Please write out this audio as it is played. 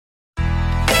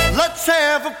Let's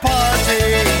have a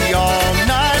party all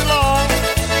night long.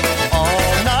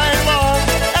 All night long.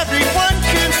 Everyone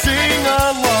can sing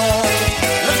along.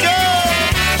 Let's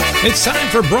go! It's time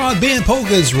for BroadBand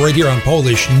Polkas right here on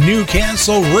Polish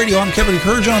Newcastle Radio. I'm Kevin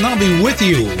Kurjan, and I'll be with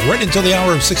you right until the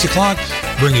hour of 6 o'clock,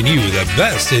 bringing you the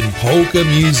best in polka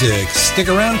music. Stick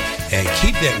around and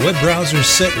keep that web browser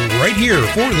set right here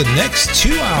for the next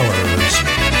 2 hours.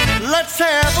 Let's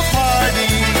have a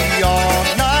party all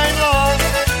night long.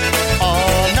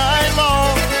 All night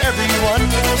long. Everyone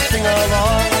will sing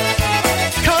along.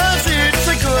 'Cause it's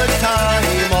a good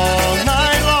time all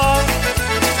night long.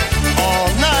 All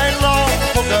night long.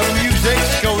 Polka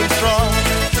music's going strong.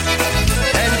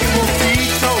 And you will see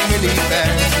so many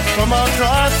bands from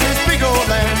across this big old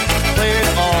land playing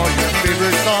all your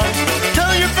favorite songs.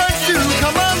 Tell your friends to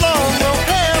come along. We'll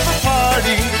have a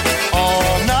party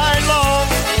all night long.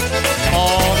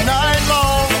 All night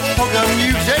long. Polka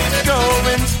music's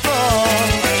going strong.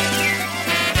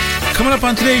 Coming up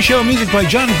on today's show, music by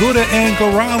John Guda and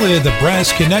Gorala, the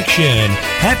Brass Connection,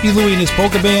 Happy Louie and his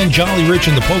polka band, Jolly Rich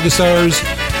and the Polka Stars,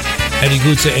 Eddie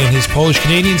Gutza and his Polish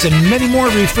Canadians, and many more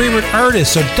of your favorite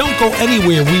artists. So don't go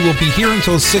anywhere. We will be here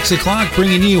until 6 o'clock,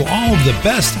 bringing you all of the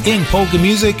best in polka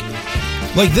music.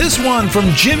 Like this one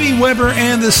from Jimmy Weber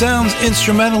and the Sounds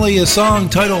instrumentally, a song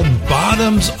titled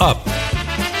Bottoms Up.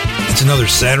 It's another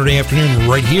Saturday afternoon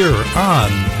right here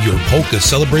on your polka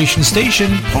celebration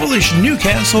station, Polish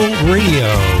Newcastle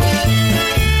Radio.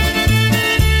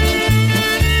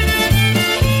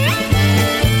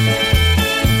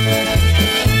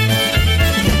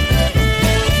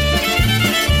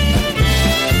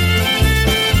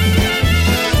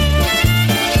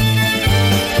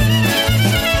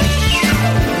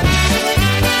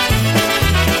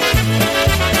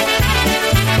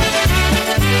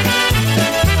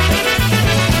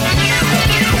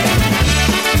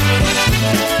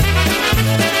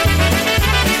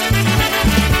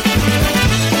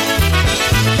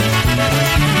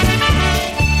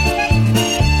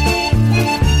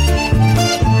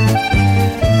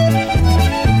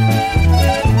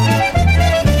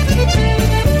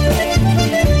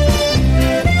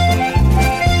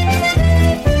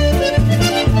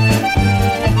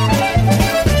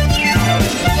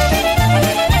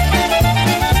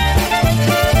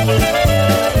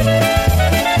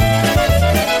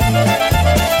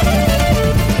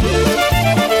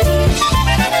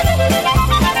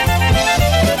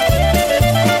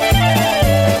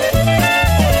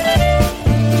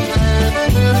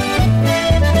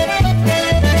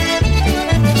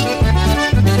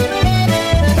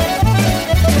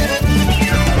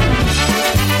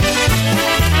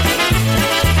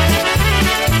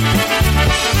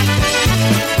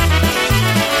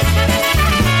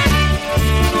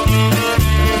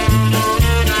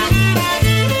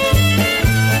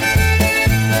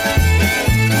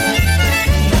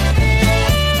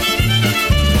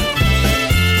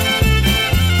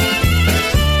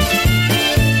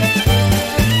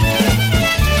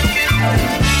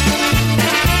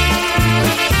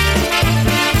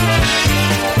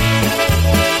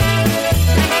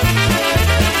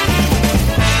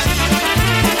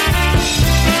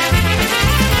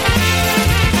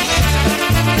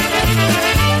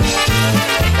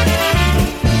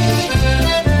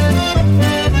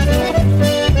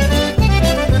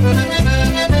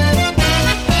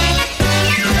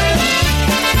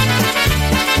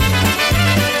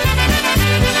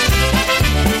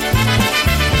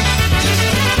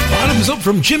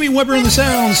 From Jimmy Weber and the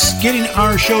Sounds, getting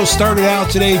our show started out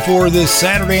today for this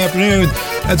Saturday afternoon.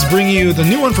 Let's bring you the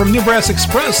new one from New Brass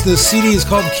Express. This CD is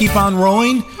called Keep On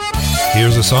Rolling.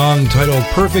 Here's a song titled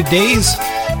Perfect Days.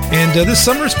 And this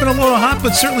summer it's been a little hot,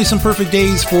 but certainly some perfect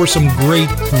days for some great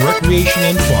recreation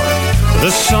and fun.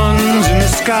 The sun's in the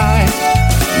sky,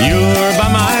 you're by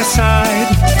my side.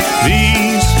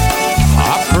 These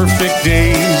are perfect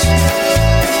days.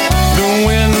 The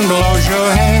wind blows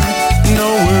your hair, no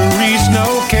worries,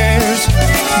 no cares.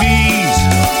 These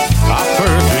are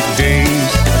perfect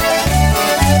days.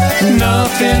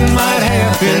 Nothing might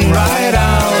happen right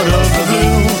out of the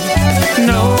blue.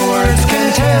 No words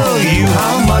can tell you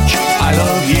how much I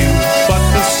love you. But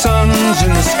the sun's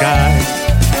in the sky,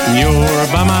 you're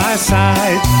by my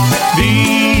side.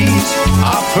 These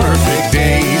are perfect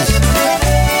days.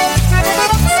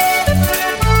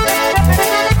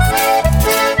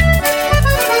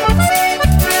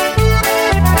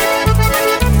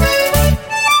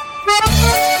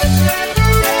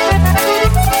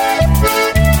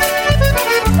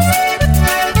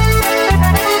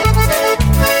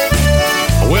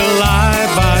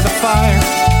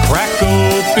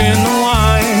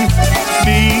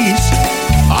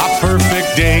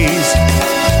 Days.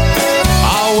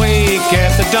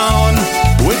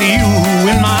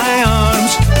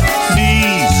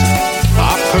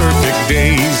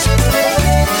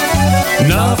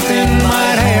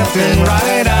 spoken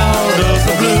right out of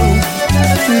the blue.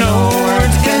 No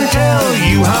words can tell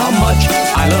you how much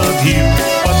I love you,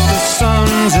 but the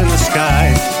sun's in the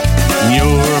sky, and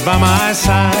you're by my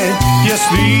side. Yes,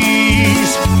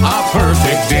 these are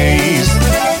perfect days.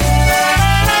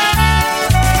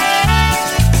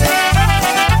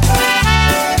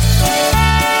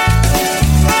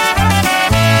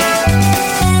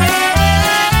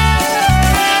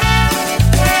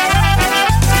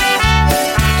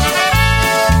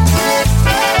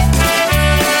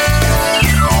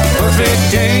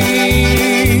 Perfect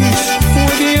days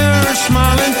with your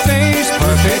smiling face.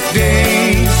 Perfect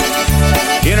days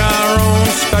in our own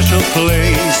special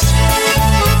place.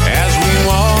 As we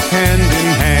walk hand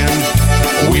in hand,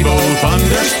 we both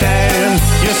understand.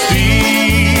 Yes,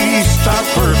 these are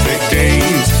perfect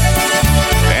days.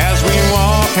 As we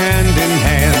walk hand in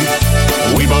hand,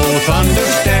 we both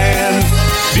understand.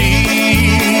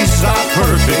 These are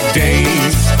perfect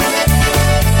days.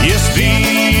 Yes,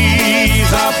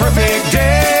 these are perfect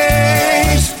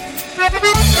days.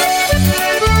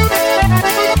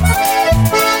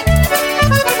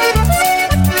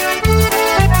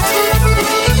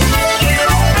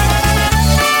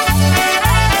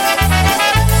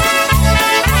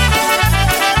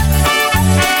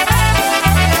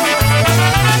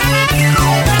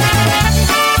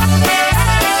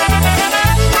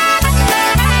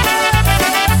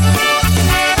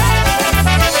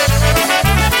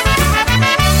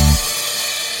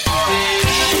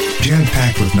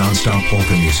 Jam-packed with non-stop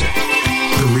polka music.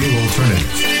 The real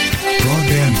alternative.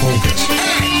 BroadBand Polkas.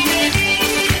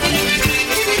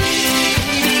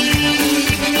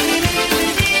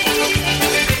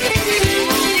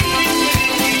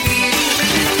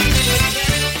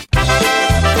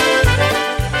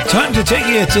 Time to take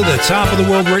you to the top of the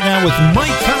world right now with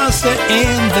Mike Costa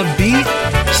and The Beat.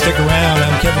 Stick around.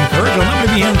 I'm Kevin Kurgel. I'm going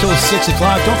to be here until 6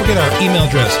 o'clock. Don't forget our email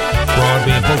address,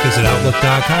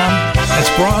 broadbandpolkas@outlook.com. That's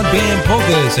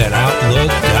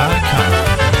broadbandpolkas@outlook.com.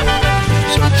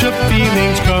 Such a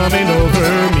feeling's coming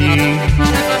over me.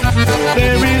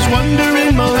 There is wonder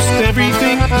in most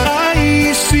everything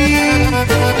I see.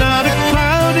 Not a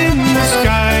cloud in the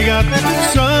sky, got the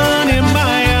sun in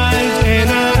my eyes, and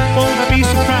I won't be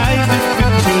surprised if it's a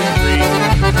dream.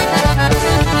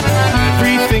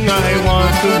 Everything I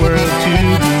want the world to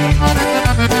be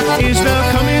is now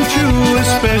coming true,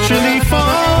 especially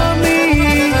for me.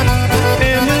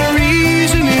 And the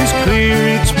reason is clear,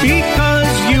 it's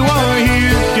because you are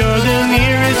here. You're the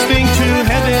nearest thing to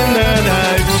heaven that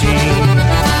I've seen.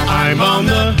 I'm on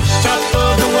the top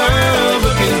of the world,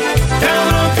 looking down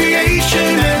on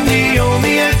creation, and the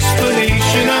only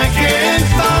explanation I can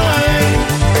find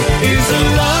is the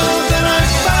love that I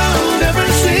found ever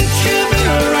since you've been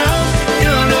around.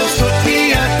 Your love put me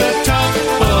at the top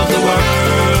of the world.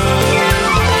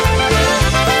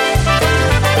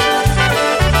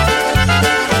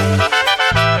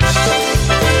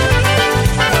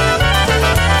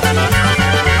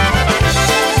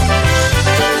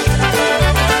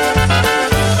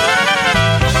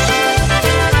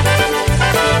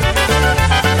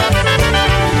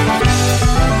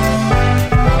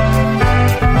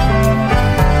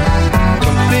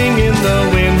 Something in the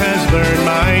wind has learned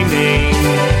my name,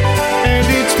 and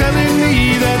it's telling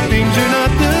me that things are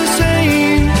not the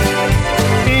same.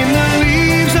 In the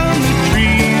leaves on the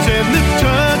trees and the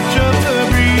touch of the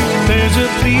breeze, there's a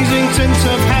pleasing sense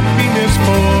of happiness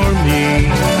for me.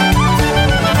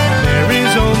 There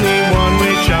is only one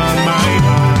wish on my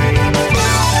mind.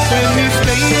 When this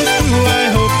day is through, I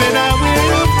hope that I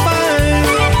will find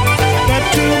that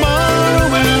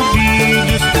tomorrow will be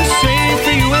just the same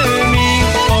for you and me.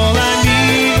 All I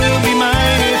need will be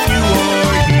mine if you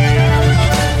are here.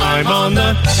 I'm on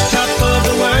the top of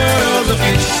the world,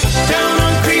 looking down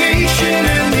on creation,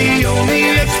 and the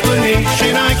only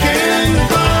explanation I can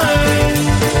find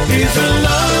is the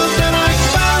love that I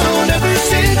found ever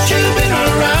since you've been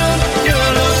around. Your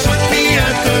love put me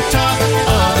at the top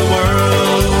of the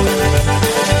world.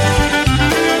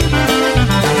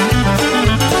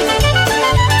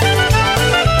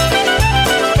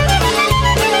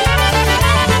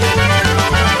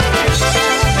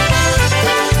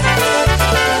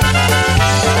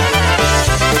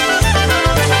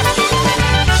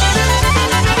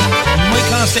 Mike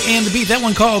Costa and The Beat. That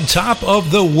one called Top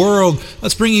of the World.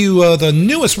 Let's bring you the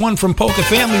newest one from Polka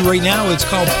Family right now. It's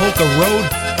called Polka Road.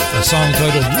 A song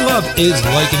titled Love is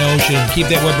Like an Ocean. Keep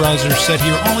that web browser set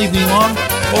here all evening long.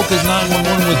 Polkas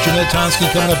 911 with Jeanette Tonsky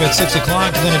coming up at 6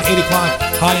 o'clock. And then at 8 o'clock,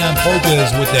 High on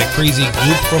Polkas with that crazy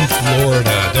group from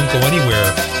Florida. Don't go anywhere.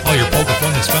 All your polka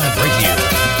fun is found right here.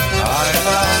 I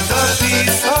found a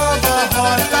piece of a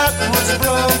heart that was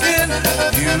broken.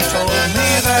 You You told me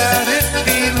that it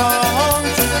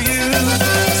belonged to you.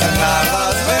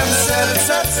 Znalazłem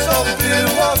serce w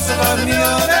było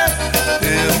zwolnione.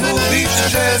 Ty mówisz,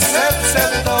 że serce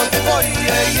to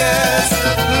twoje jest.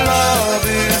 Love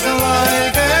is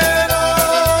like an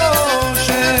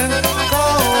ocean,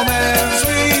 calm and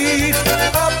sweet,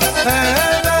 up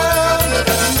and down.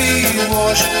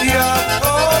 Miłość jak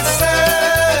ocean,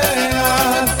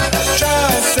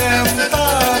 czasem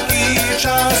taki,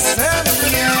 czasem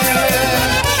nie.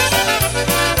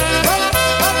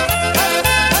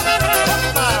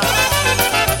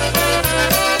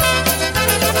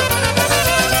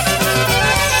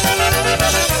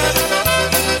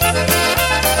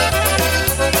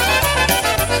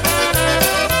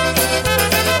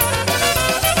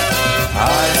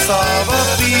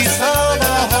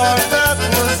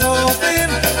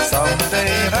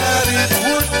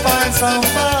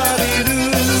 Somebody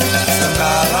new.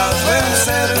 Znalazłem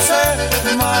serce,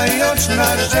 mając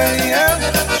nadzieję,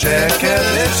 że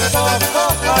kiedyś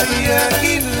pokocha je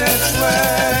inny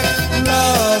człowiek.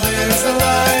 Love is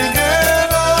like an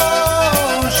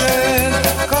ocean,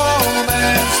 calm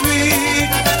and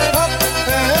sweet, up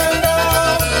and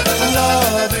down.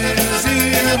 Love is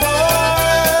here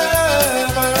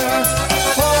forever.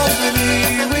 Hold me,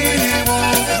 we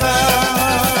won't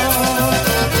drown.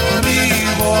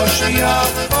 Miłość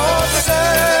jak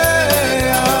ocean,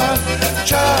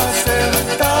 czasem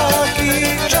taki,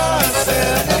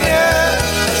 czasem nie.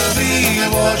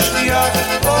 Miłość jak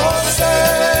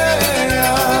ocean,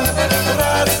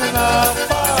 raz na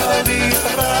fali,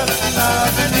 raz na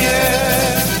dnie.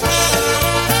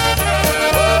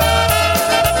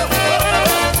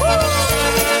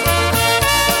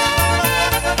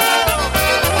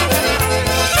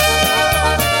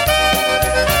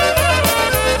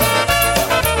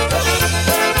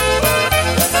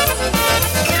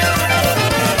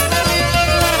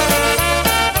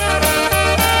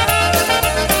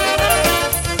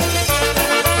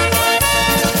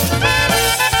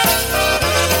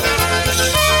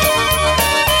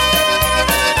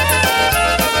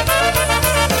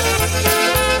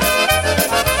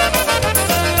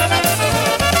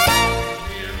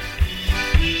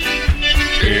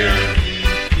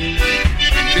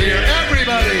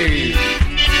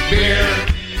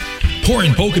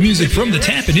 Pouring polka music from the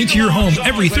tap and into your home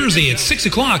every Thursday at 6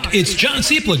 o'clock. It's John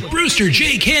Cieplik, Brewster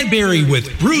J. Cadbury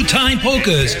with Brew Time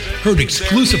Polkas, heard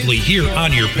exclusively here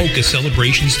on your polka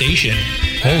celebration station,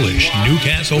 Polish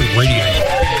Newcastle Radio.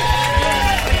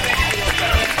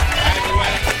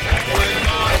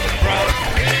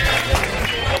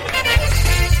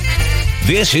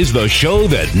 This is the show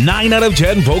that 9 out of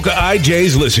 10 polka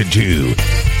IJs listen to.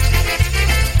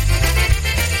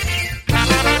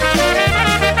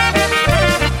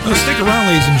 Stick around,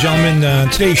 ladies and gentlemen.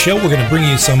 Today's show, we're going to bring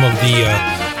you some of the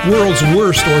world's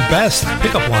worst or best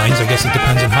pickup lines. I guess it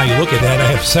depends on how you look at that. I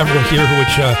have several here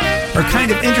which are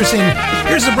kind of interesting.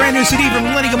 Here's a brand new CD from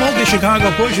Lenny Gomolka,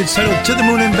 Chicago Push. It's titled To the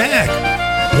Moon and Back.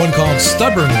 One called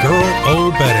Stubborn Girl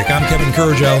Obedic. I'm Kevin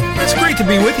Kurgel. It's great to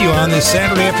be with you on this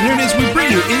Saturday afternoon as we bring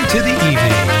you into the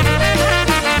evening.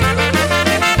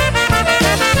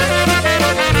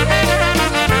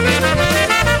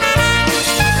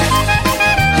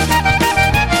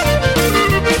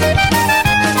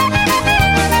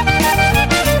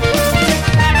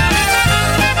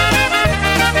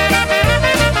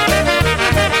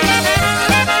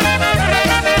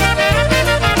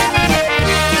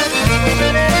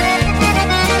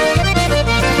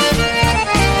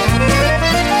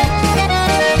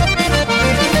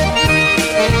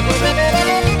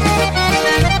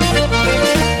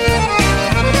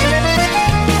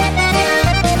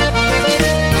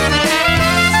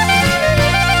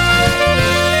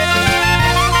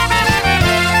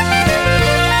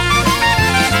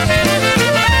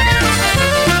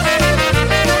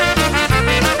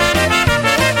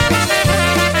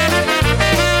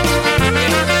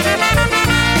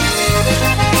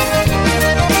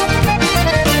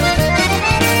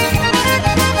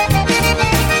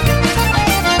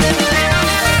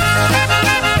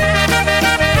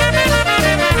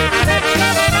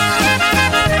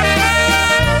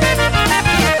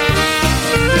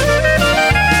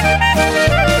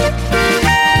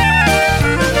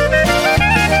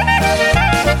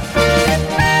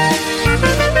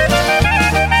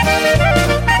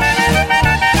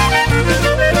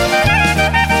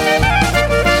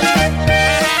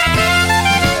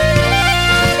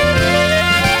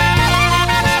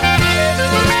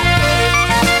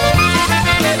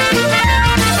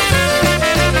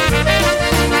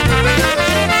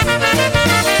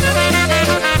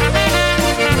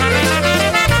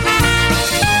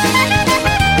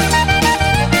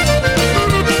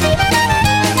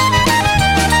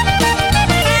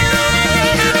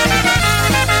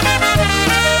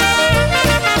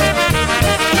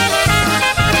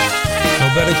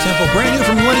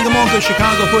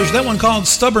 Chicago push. That one called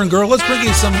Stubborn Girl. Let's bring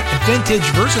you some vintage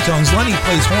Versatones. Lenny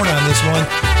plays horn on this one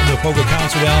from the Polka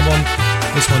Concert album.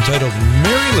 This one titled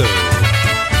Mary Lou.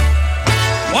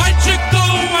 Why'd you go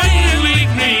away and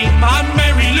leave me, my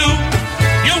Mary Lou?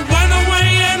 You went away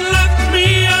and left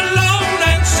me alone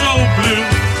and so blue.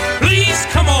 Please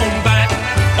come on back.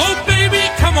 Oh baby,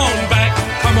 come on back.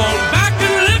 Come on back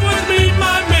and live with me,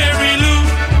 my Mary Lou.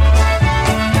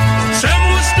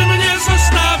 Czemuż ty mnie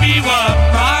zostawiła,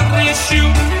 Marysiu,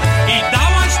 i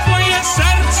dałaś twoje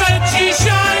serce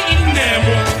dzisiaj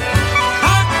innemu?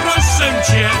 Tak proszę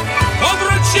cię,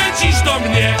 powróć się dziś do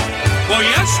mnie, bo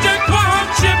jeszcze kocham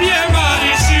ciebie,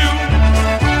 Marysiu.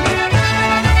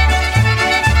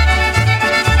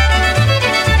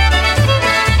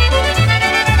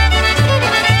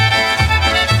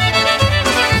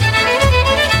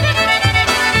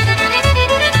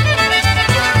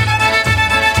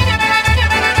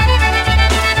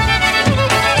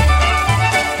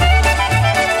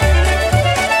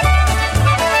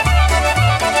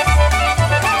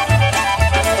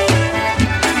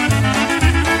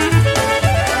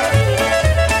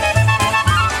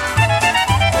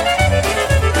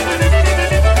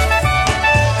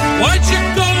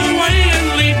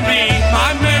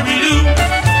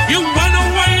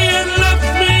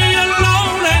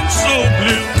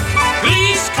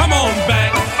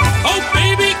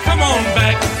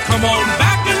 Come on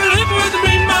back and live with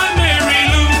me, my Mary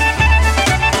Lou.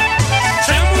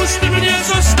 Czemuż ty mnie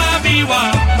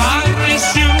zostawiła,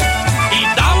 Marysiu,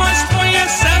 i dałaś twoje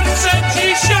serce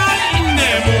dzisiaj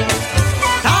innemu?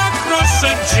 Tak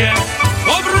proszę cię,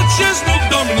 powróć się znów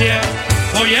do mnie,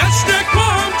 bo jeszcze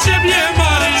kocham ciebie,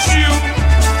 Marysiu.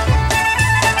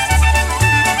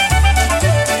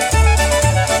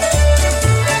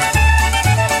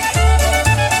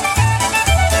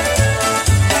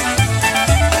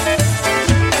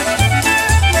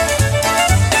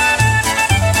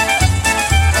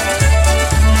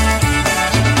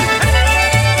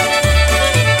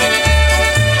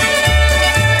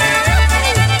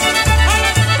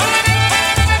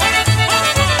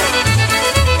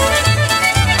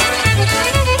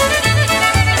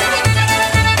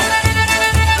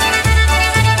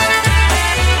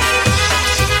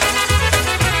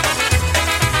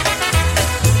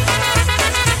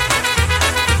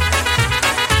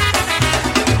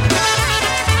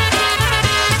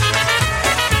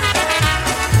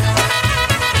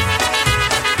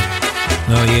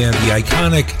 Oh yeah, the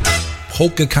iconic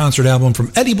Polka Concert album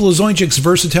from Eddie Blazonczyk's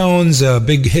Versatones, a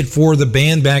big hit for the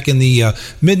band back in the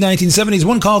mid-1970s,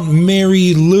 one called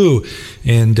Mary Lou.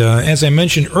 And as I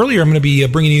mentioned earlier, I'm going to be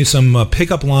bringing you some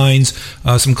pickup lines,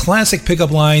 some classic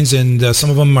pickup lines, and some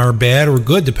of them are bad or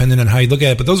good, depending on how you look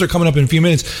at it. But those are coming up in a few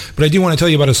minutes. But I do want to tell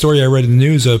you about a story I read in the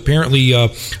news. Apparently,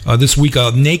 this week,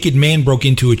 a naked man broke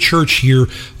into a church here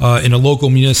in a local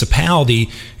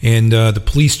municipality, and the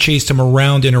police chased him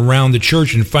around and around the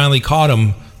church and finally caught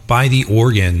him by the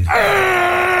organ.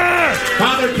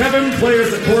 Father Kevin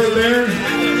plays the chord there.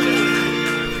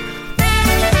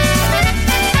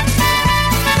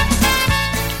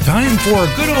 Time for a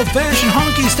good old-fashioned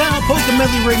honky-style polka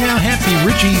medley right now. Happy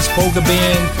Richie's Polka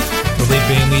Band. The late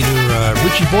band leader,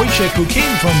 Richie Wojcik, who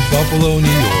came from Buffalo, New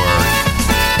York.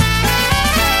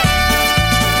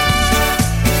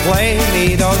 Play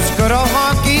me those good old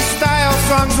honky-style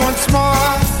songs once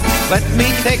more. Let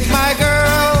me take my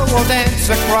girl, we'll dance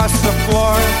across the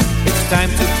floor. It's time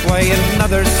to play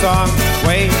another song,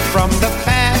 way from the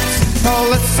past. Oh,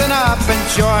 listen up and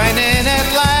join in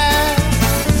at last.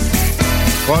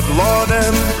 Pod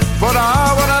lodem,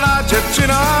 woda, woda,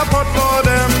 dziewczyna, pod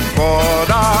lodem,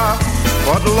 woda.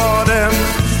 Pod lodem,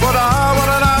 woda,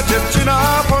 woda,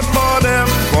 dziewczyna, pod lodem,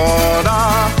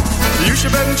 woda. Już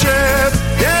bym cię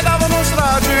niedawno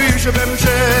zdradził, już bym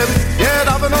cię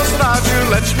niedawno zdradził,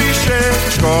 lecz mi się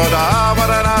szkoda,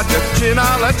 woda,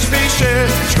 dziewczyna, lecz mi się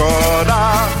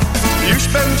szkoda. Już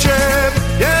bym cię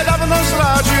niedawno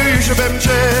zdradził, już bym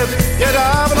cię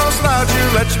niedawno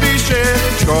zdradził, lecz mi się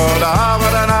szkoda,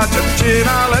 woda,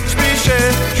 dziewczyna, lecz mi się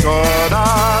szkoda.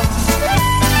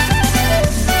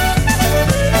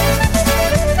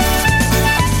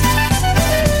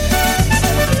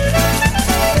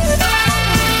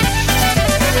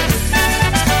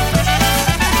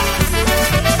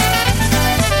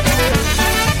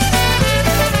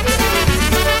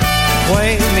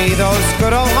 Play me those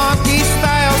good old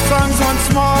honky-style songs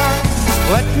once more.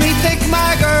 Let me take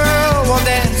my girl, we'll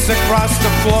dance across the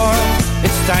floor.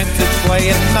 It's time to play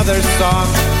another song,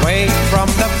 way from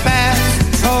the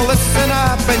past. Oh, listen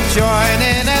up and join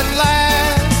in at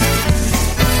last.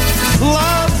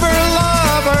 Lover,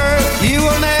 lover, you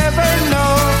will never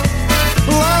know.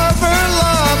 Lover,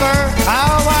 lover,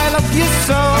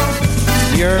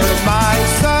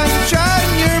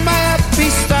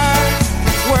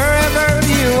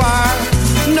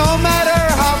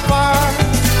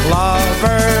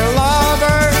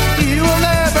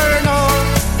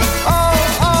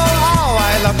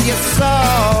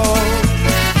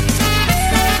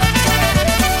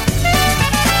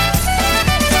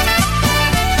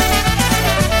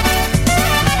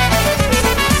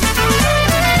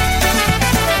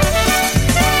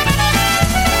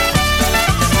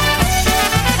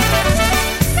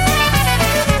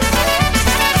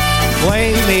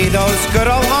 me those good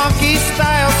old honky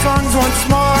style songs once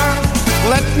more.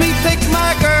 Let me take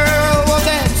my girl, we'll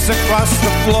dance across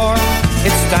the floor.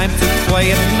 It's time to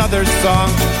play another song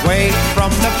way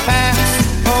from the past.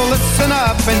 Oh, listen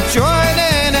up and join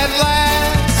in at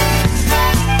last.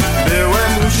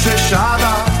 Byłem u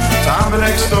sąsiada, tam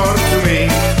next door to me.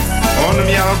 On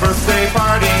miał birthday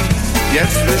party,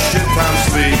 jesteście tam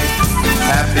szli.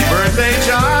 Happy birthday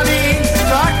Johnny,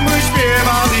 tak my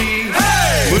śpiewali.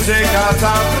 Muzyka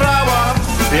tam grała,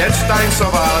 wiecz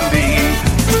tańcowali.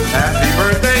 Happy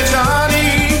birthday Johnny,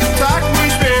 tak my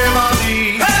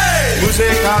śpiewali.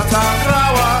 Muzyka tam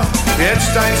grała, wiecz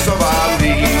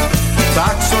tańcowali.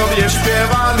 Tak sobie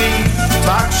śpiewali,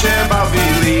 tak się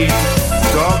bawili.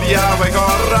 Do białego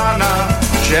rana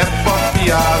się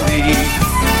popijali.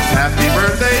 Happy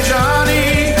birthday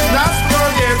Johnny, na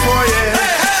zdrowie twoje.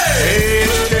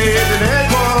 Jeszcze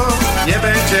jednego, nie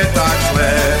będzie tak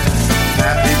źle.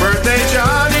 Happy birthday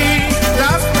Johnny,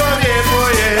 na zdrowie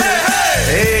twoje.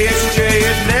 Jeszcze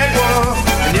jednego,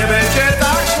 nie będzie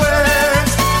tak źle.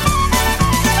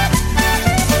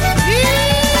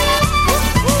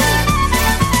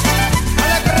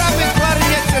 Ale gramy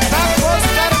klarniety, tak? Bo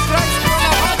stary Krańsko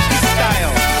na honky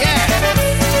style. Yeah!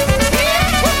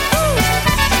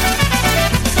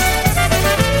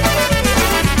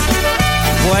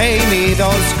 Play me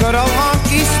those good old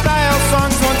honky style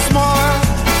songs once more.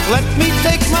 Let me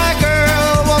take my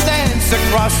girl, we'll dance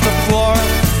across the floor.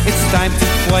 It's time to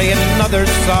play another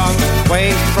song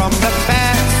way from the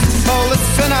past. Oh,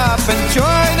 listen up and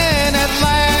join in at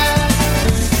last.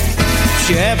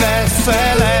 Się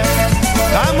wesele,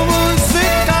 a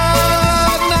muzyka,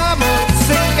 na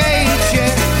muzykejcie,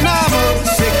 na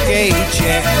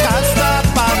muzykejcie. Każda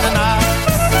panna,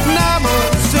 na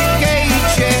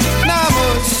muzykejcie, na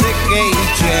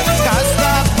muzykejcie.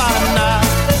 Każda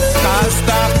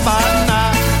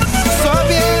panna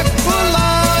sobie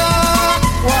kula.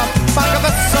 Łapaka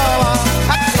wesoła,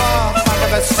 łapaka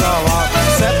wesoła,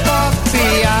 se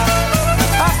popija.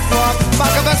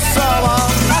 Łapaka wesoła,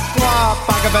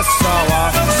 łapaka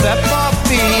wesoła, se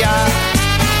popija.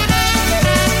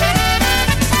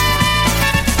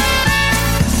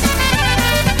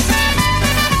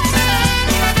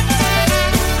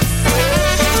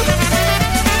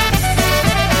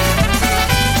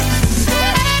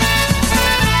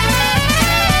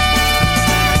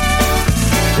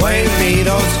 Play me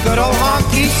those good old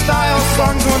honky style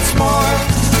songs once more.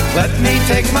 Let me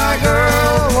take my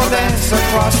girl, we'll dance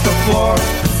across the floor.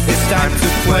 It's time to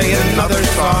play another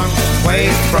song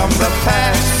way from the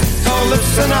past. So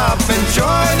listen up and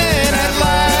join in at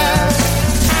last.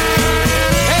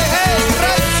 Hey, hey,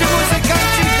 grajcie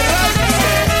muzykanci, grajcie!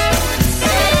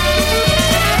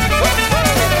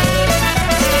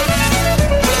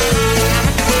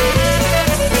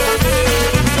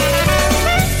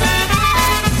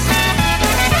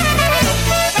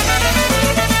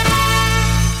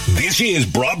 This is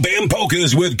BroadBand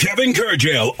Polkas with Kevin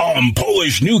Kurdziel on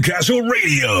Polish Newcastle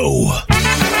Radio.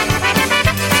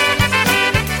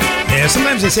 Yeah,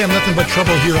 sometimes they say I'm nothing but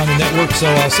trouble here on the network, so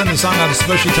I'll send the song out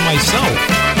especially to myself.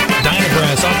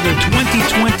 Dynabrass off their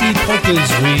 2020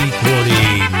 Polkas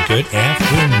recording. Good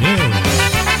afternoon.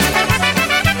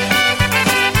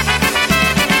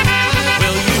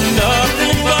 Well, you're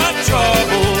nothing but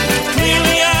trouble.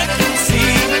 Clearly I can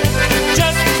see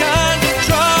just the kind of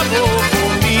trouble for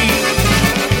me.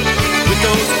 With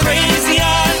those crazy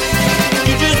eyes,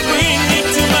 you just bring me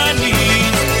to my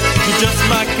knees. You're just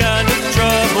my kind of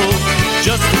trouble,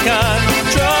 just the kind of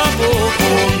trouble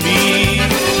for me.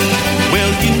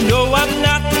 Well, you know I'm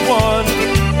not the one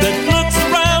that looks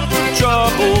around for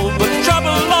trouble, but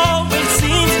trouble always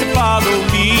seems to follow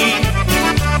me.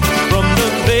 From the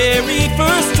very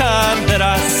first time that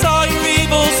I saw your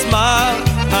evil smile,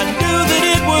 I knew that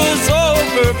it was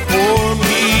over for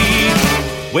me.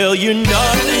 Well, you're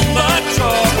nothing but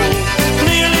trouble.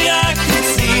 Clearly I can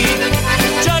see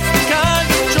just the kind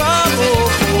of trouble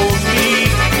for me.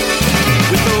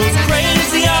 With those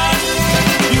crazy eyes,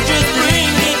 you just bring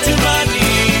me to my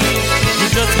knees.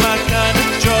 You're just my kind of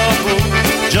trouble,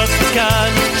 just the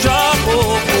kind of trouble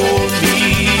for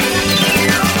me.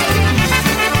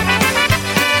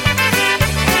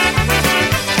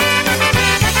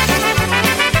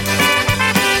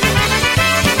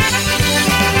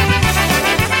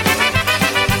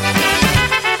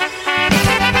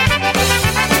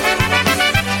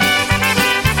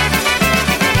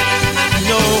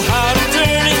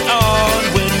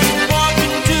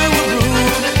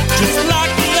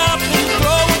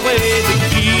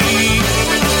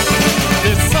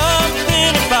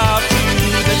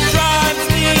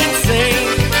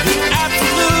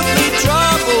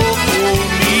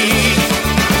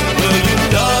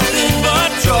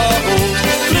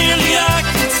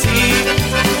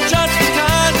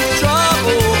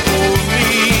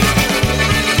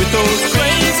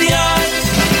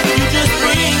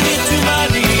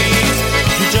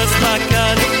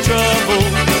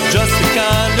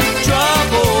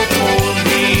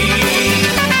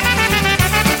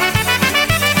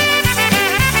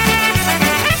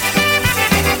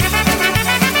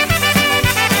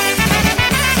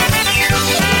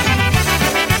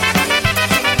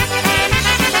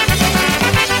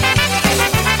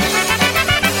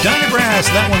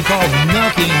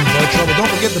 trouble. Don't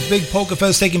forget the big Polka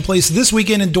Fest taking place this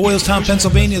weekend in Doylestown,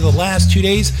 Pennsylvania, the last 2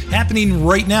 days. Happening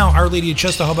right now, Our Lady of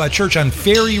Czestochowa Church on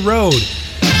Ferry Road.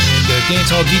 And Dance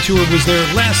Hall Detour was there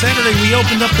last Saturday. We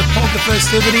opened up the Polka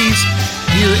festivities.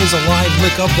 Here is a live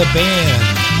lick of the band,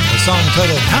 a song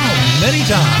titled How Many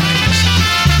Times?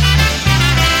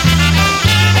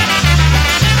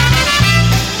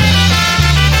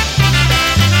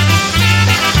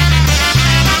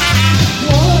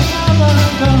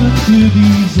 To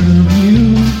deserve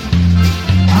you,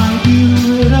 I'd do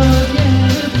it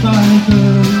again if I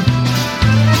could.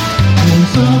 For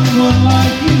someone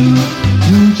like you,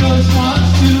 who just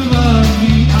wants to love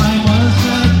me, I must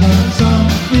have done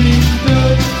something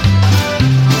good.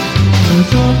 For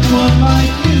someone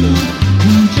like you,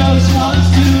 who just wants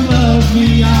to love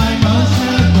me, I must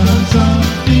have done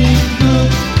something good.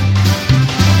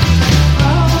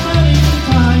 How many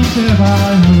times have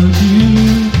I hurt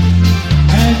you?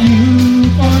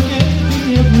 You forget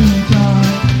me every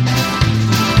time.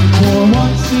 For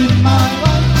once in my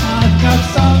life, I've got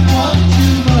someone to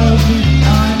love me.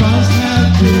 I must have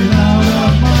been out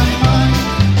of my mind.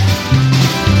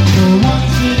 For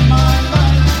once in my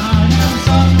life, I have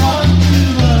someone to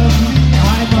love me.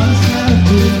 I must have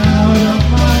been out of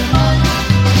my mind.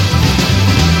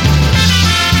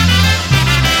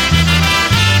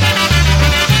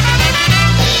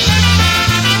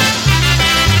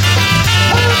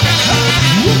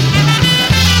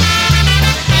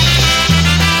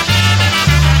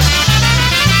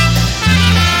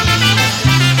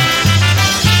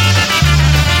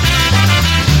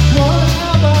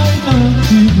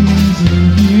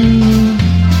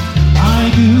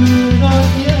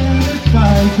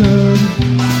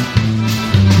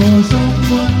 For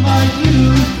someone like you,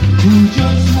 who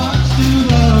just wants to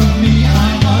love me,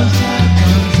 I must have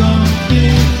done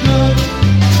something good.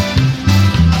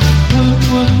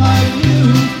 Someone like you,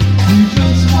 who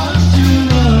just wants to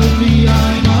love me,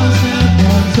 I must have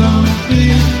done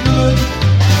something good.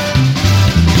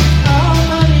 How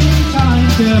many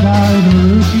times have I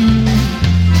hurt you?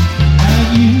 And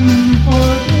you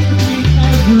forgive me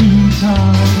every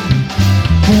time.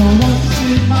 For once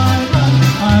in my life,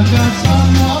 I've got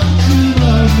someone to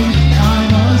love me. I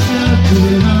must have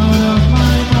been out of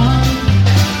my mind.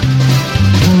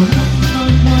 For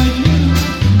someone like you,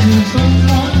 there's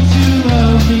someone to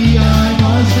love me. I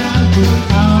must have been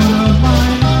out of my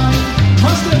mind.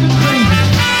 Must have been crazy.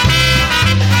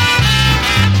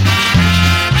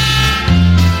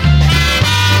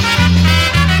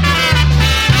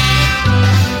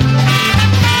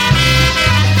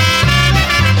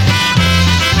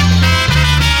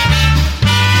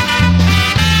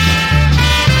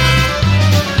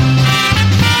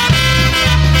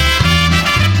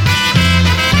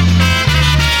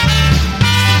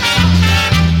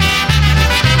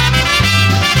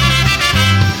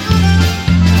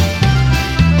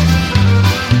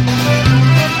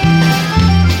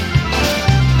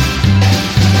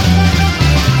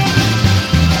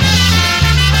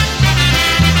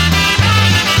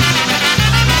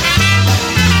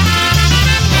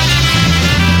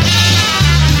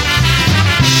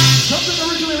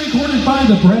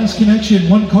 The Brass Connection,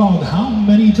 one called How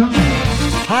Many Times?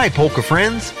 Hi, Polka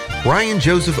friends. Ryan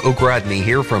Joseph Ogrodny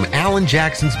here from Alan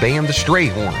Jackson's band, the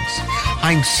Strayhorns.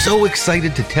 I'm so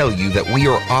excited to tell you that we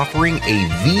are offering a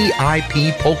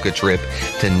VIP polka trip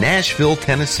to Nashville,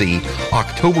 Tennessee,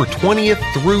 October 20th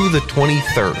through the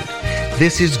 23rd.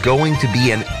 This is going to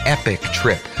be an epic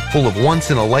trip full of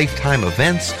once-in-a-lifetime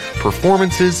events,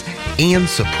 performances, and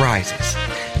surprises.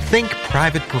 Think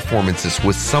private performances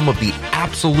with some of the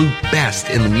absolute best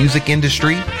in the music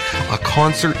industry, a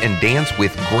concert and dance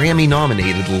with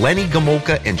Grammy-nominated Lenny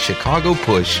Gomulka and Chicago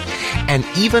Push, and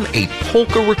even a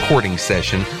polka recording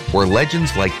session where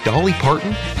legends like Dolly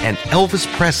Parton and Elvis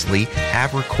Presley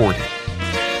have recorded.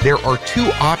 There are two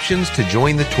options to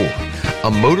join the tour: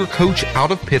 a motor coach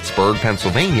out of Pittsburgh,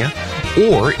 Pennsylvania,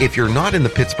 or if you're not in the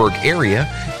Pittsburgh area,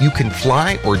 you can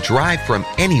fly or drive from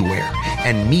anywhere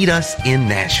and meet us in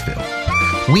Nashville.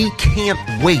 We can't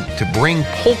wait to bring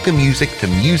polka music to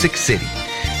Music City.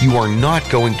 You are not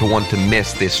going to want to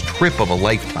miss this trip of a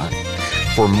lifetime.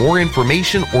 For more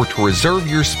information or to reserve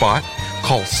your spot,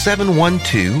 call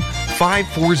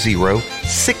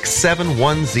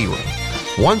 712-540-6710.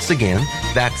 Once again,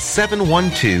 that's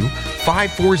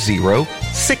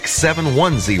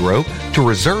 712-540-6710 to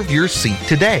reserve your seat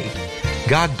today.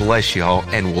 God bless y'all,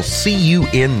 and we'll see you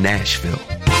in Nashville.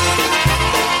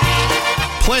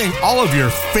 Playing all of your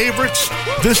favorites,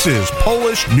 this is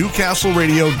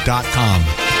PolishNewcastleRadio.com.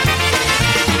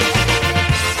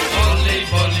 Poli,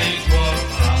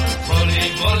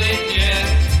 poli, nie.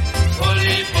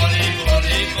 Poli, poli,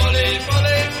 poli, poli.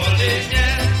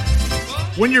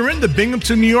 When you're in the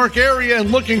Binghamton, New York area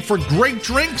and looking for great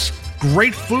drinks,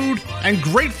 great food, and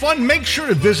great fun, make sure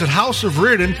to visit House of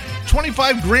Reardon,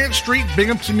 25 Grant Street,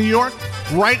 Binghamton, New York,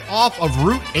 right off of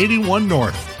Route 81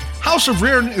 North. House of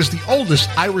Reardon is the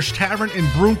oldest Irish tavern in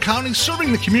Broome County,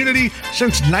 serving the community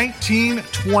since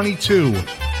 1922.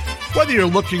 Whether you're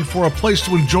looking for a place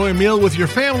to enjoy a meal with your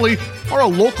family or a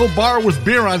local bar with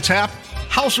beer on tap,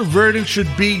 House of Reardon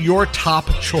should be your top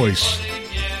choice.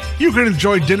 You can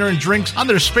enjoy dinner and drinks on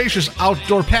their spacious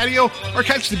outdoor patio or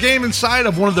catch the game inside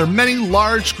of one of their many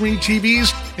large-screen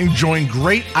TVs, enjoying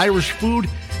great Irish food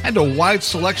and a wide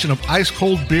selection of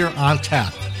ice-cold beer on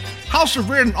tap. House of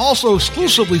Reardon also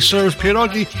exclusively serves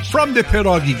pierogi from the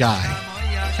Pierogi Guy.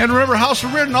 And remember, House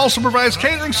of Reardon also provides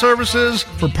catering services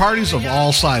for parties of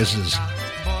all sizes.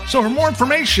 So for more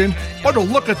information or to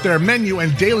look at their menu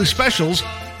and daily specials,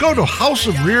 go to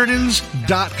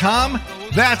houseofreardons.com.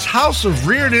 That's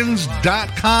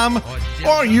houseofreardons.com,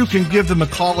 or you can give them a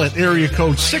call at area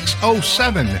code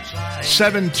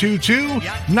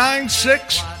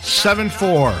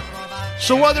 607-722-9674.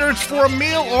 So whether it's for a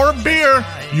meal or a beer,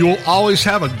 you'll always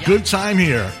have a good time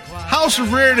here. House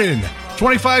of Reardon,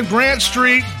 25 Grant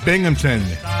Street, Binghamton.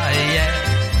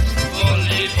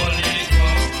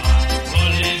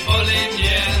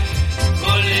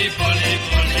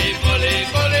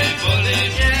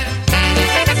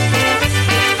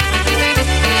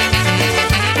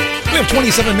 We have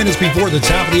 27 minutes before the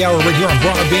top of the hour right here on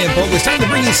BroadBand Polkas. Time to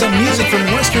bring in some music from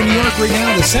Western New York right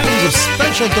now. The sounds of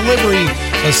Special Delivery,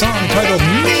 a song titled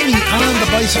Mimi on the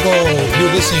Bicycle.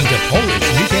 You're listening to Polish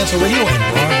Newcastle Radio and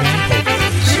BroadBand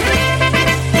Polkas.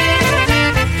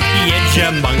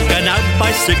 Jedzie manka na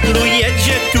bicyklu,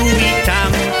 jedzie tu i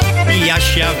tam.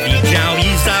 Jasia widział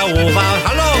i załował,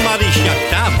 halo Marysia,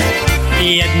 tam.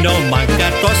 Jedno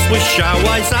manka to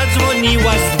słyszała i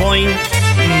zadzwoniła z dwoń.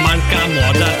 Manka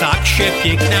młoda, tak się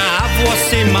piękna, a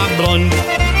włosy ma blond.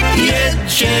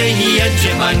 Jedzie,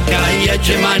 jedzie manka,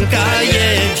 jedzie manka,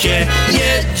 jedzie.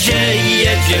 Jedzie,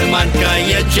 jedzie manka,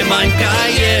 jedzie manka,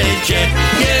 jedzie.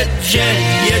 Jedzie,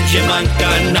 jedzie manka,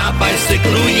 na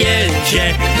bicyklu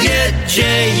jedzie.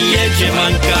 Jedzie, jedzie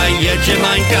manka, jedzie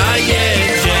manka,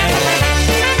 jedzie.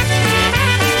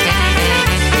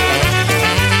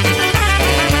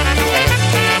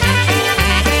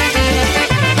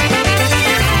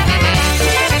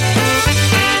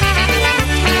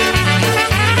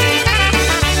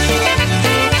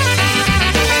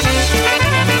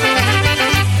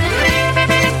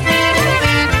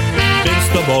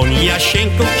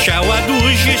 Jasieńko chciała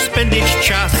dłużej spędzić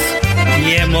czas.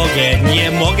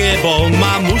 Nie mogę, bo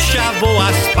mamusia woła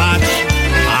spać.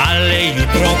 Ale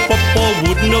jutro po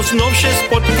południu znów się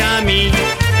spotkamy.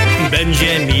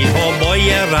 Będzie mi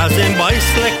oboje razem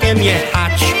bajslekiem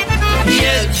jechać.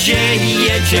 Jedzie,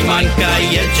 jedzie manka,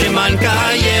 jedzie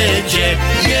manka, jedzie.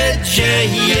 Jedzie,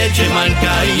 jedzie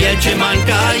manka, jedzie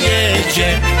manka,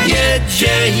 jedzie.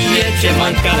 Jedzie, jedzie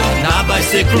manka, na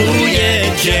bicyklu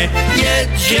jedzie.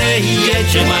 Jedzie,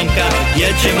 jedzie manka,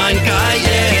 jedzie manka,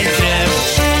 jedzie.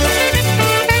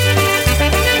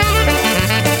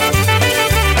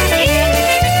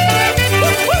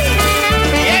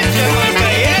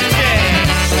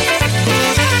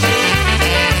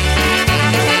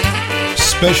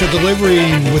 Special Delivery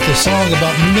with a song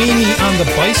about Mamie on the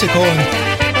bicycle. And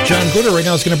John Gooder right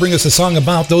now is going to bring us a song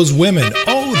about those women.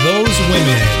 Oh, those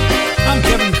women. I'm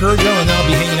Kevin Kurgel, and I'll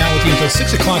be hanging out with you until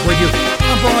 6 o'clock right here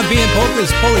on BroadBand Polkas,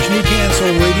 Polish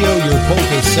Newcastle Radio, your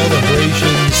polka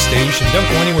celebration station. Don't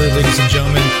go anywhere, ladies and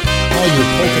gentlemen. All your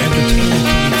polka entertainment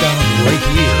can be found right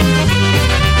here.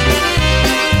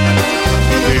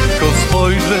 Tylko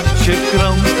spojrzę się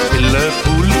krąg, tyle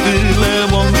pól, tyle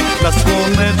mąk, na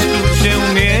słoneczku się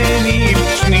mieni i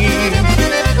lśni.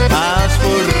 Aż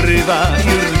porywa i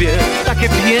rwie, takie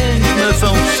piękne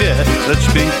są wsie, lecz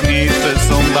piękniejsze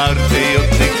są bardziej od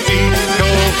tych chwil.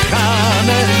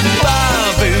 Kochane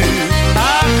baby,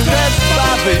 ach te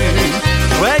baby,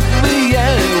 łekby je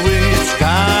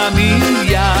łyczkami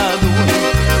jadł.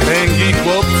 Tęgi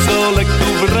chłopco lektu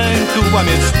w ręku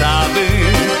łamie stawy.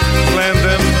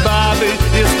 Względem baby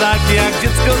jest tak jak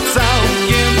dziecko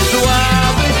całkiem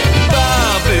słaby.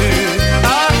 Baby,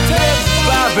 a te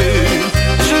baby,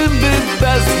 czym by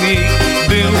bez nich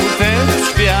był ten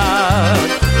świat?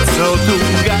 Co tu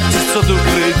gać, co tu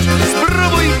kryć,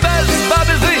 spróbuj bez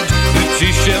baby żyć i ci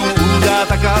się uda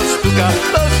taka sztuka,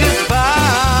 to się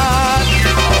spać.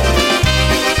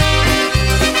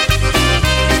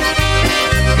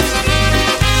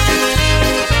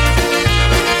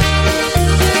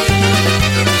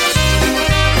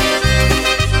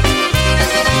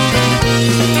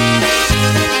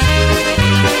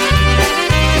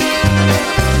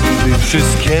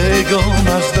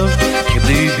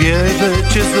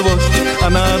 cię złość, a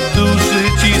na duszy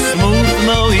ci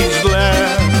smutno i źle.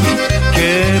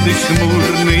 Kiedyś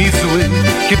chmurny i zły,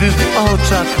 kiedy w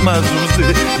oczach masz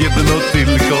łzy, jedno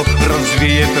tylko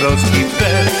rozwieje troski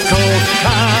te.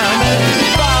 Kochane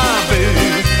baby,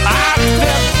 ach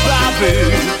te baby,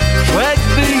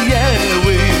 choćby jęły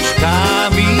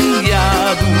łyżkami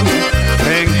jadł.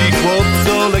 Kręgi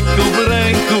chłopco lekko w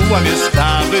ręku łamie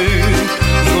sztaby.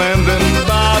 Względem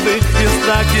baby jest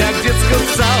tak jak dziecko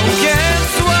całkiem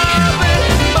słabe.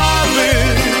 Baby,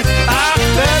 ach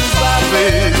te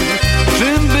baby,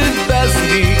 czym by bez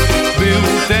nich był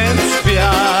ten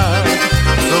świat?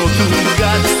 Co tu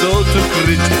gać, co tu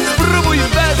kryć, spróbuj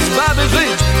bez baby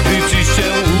żyć. Gdy ci się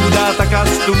uda taka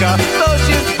sztuka, to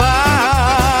się dba.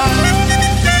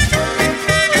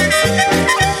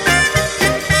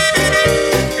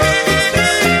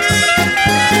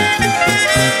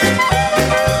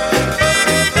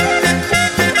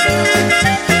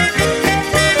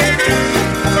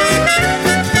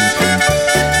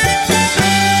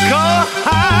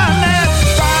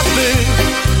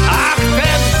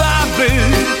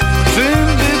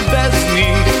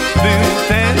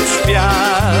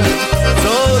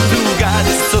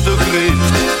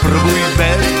 Próbuj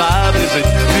bez baby żyć,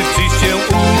 gdy ci się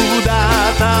uda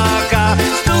taka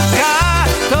sztuka,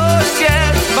 to się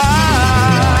dba.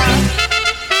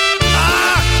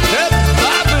 Ach, te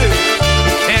baby,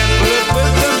 can't live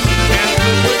with them, can't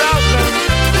live without them.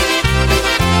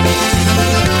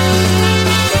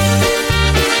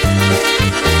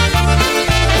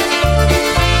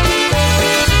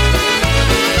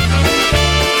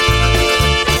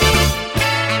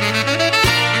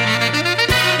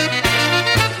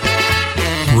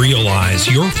 Realize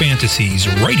your fantasies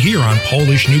right here on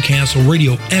Polish Newcastle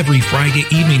Radio every Friday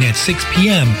evening at 6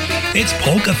 p.m. It's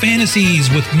Polka Fantasies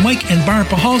with Mike and Bart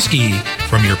Pahalski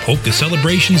from your Polka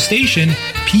Celebration station,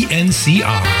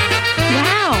 PNCR.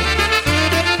 Wow.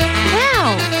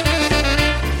 Wow.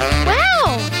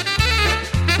 Wow.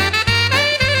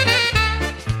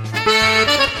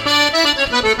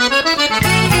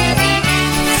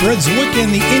 Fred's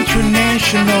Wicken, the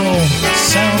international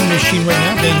sound machine right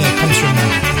now, band that comes from the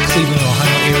Cleveland,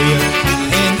 Ohio area,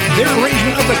 and their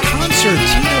arrangement of the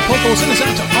concertina polka. We'll send us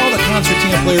out to all the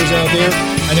concertina players out there.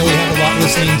 I know we have a lot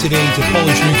listening today to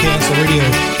Polish Newcastle Radio.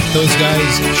 Those guys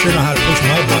sure know how to push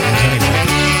my buttons anyway.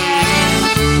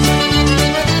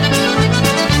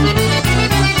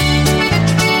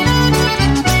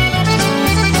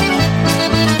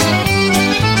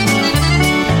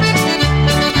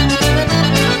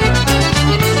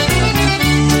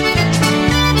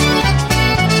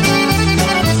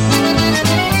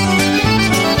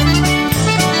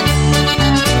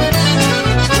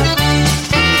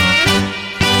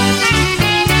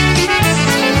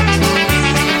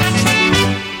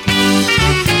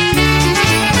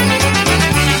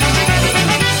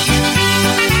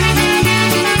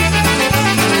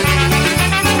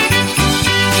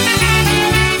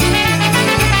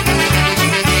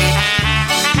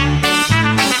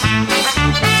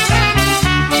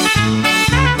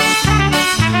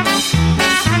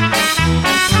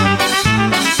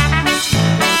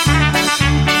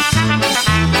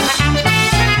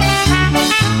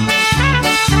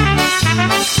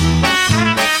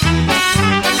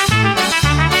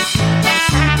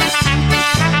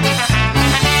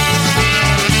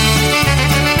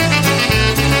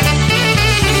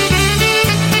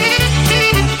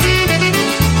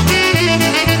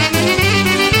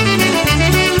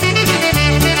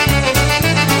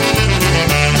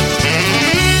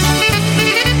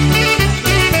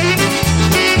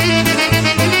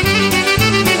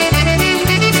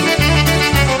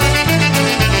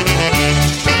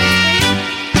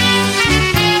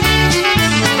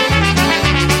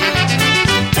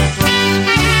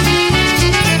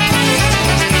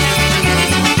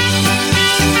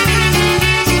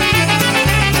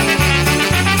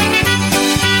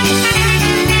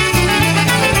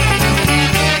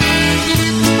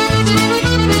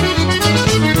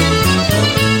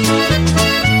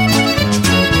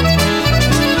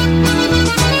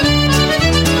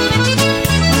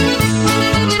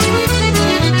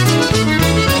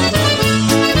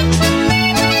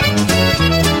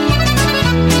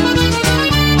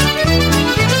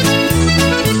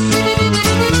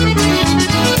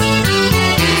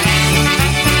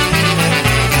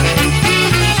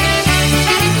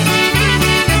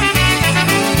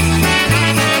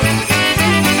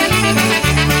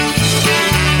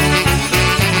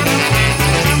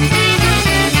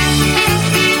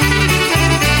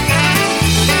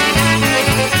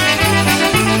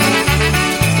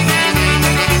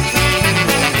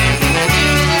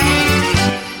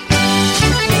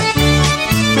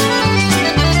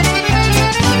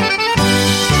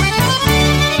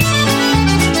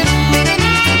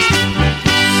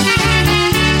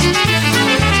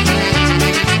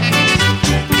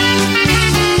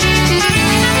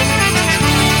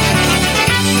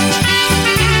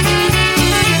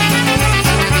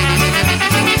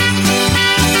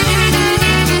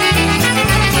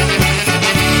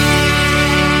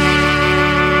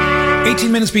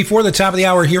 Just before the top of the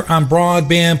hour here on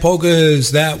Broadband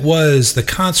Polkas, that was the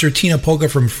Concertina Polka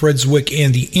from Fredswick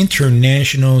and the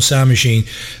International Sound Machine.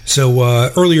 So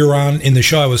earlier on in the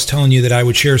show, I was telling you that I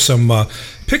would share some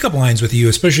pickup lines with you,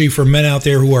 especially for men out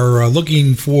there who are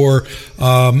looking for,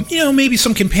 maybe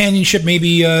some companionship. Maybe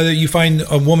you find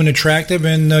a woman attractive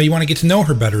and you want to get to know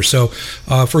her better. So,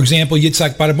 for example,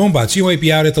 Yitzhak Badaboombots, you might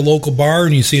be out at the local bar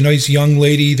and you see a nice young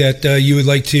lady that you would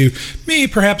like to maybe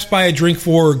perhaps buy a drink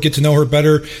for or get to know her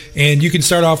better. And you can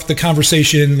start off the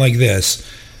conversation like this.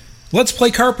 Let's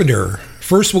play carpenter.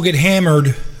 First we'll get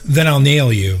hammered, then I'll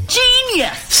nail you.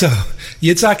 Genius! So,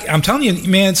 Yitzhak, I'm telling you,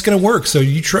 man, it's going to work. So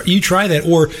you try that.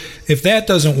 Or if that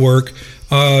doesn't work,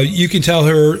 you can tell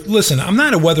her, listen, I'm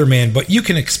not a weatherman, but you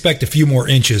can expect a few more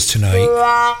inches tonight.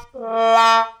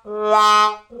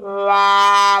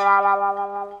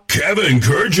 Kevin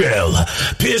Kurgel,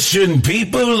 pissing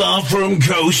people off from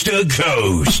coast to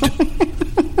coast.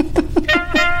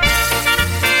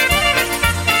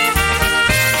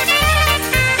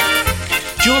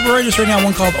 Julia Barretta's right now,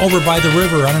 one called Over by the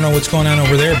River. I don't know what's going on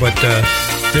over there, but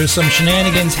there's some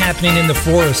shenanigans happening in the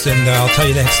forest, and I'll tell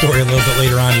you that story a little bit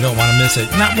later on. You don't want to miss it.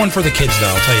 Not one for the kids,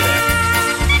 though, I'll tell you that.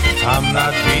 Tam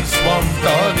nad Wisłą w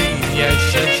dolinie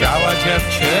siedziała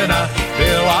dziewczyna,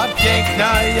 była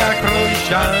piękna jak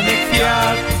różany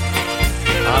kwiat.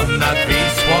 Tam nad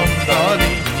Wisłą w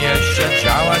dolinie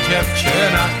siedziała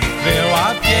dziewczyna,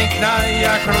 była piękna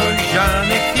jak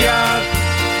różany kwiat.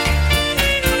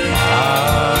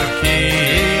 Maki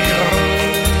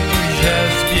róże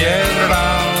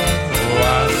zbierała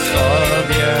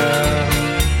sobie,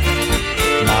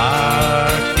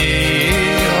 maki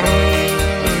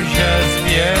róże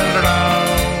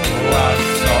zbierała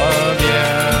sobie.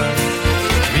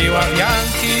 Biła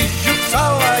wianki,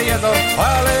 rzucała je do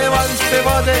fali łącznej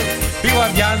wody, biła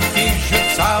wianki,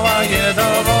 rzucała je do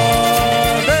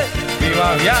wody,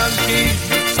 biła wianki,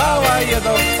 rzucała je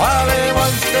do fali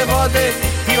łącznej wody.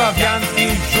 Piła wianki,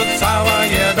 rzucała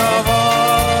je do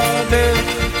wody.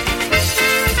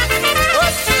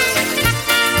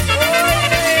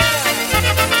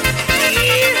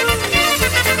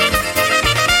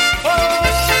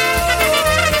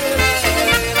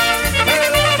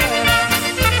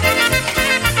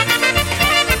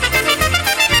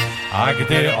 A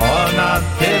gdy ona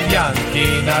te wianki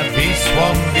nad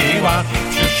Wisłą biła,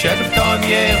 przyszedł do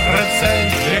niej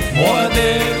rycerzyk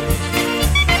młody.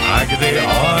 A gdy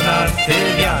ona te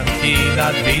wianki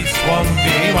nad Wisłą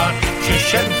biła,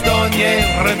 przyszedł do niej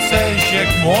rycerzyk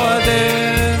młody.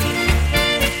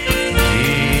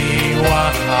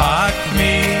 Miła, tak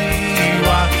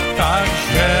miła,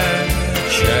 także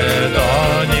cię do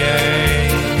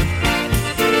niej.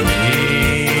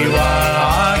 Miła,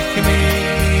 tak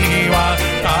miła,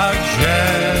 także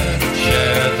cię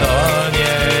do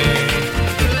niej.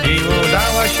 I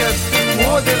udała się z tym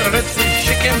młodym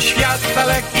rycerzykiem świat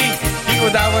daleki. I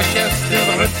udało się z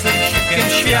tym rycerzykiem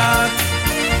świat.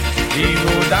 I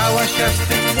udało się z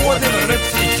tym młodym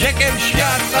rycerzykiem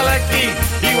świat daleki.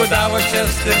 I udało się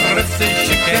z tym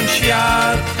rycerzykiem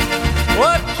świat.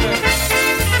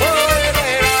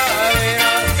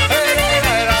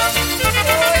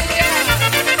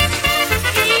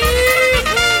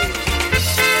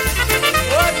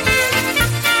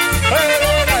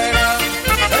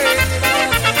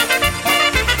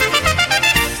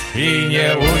 I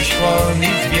nie uszło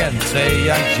nic więcej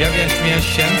jak 9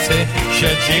 miesięcy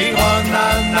siedzi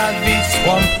ona nad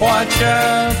Wisłą płacze.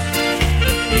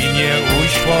 I nie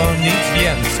uszło nic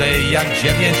więcej jak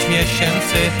 9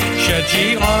 miesięcy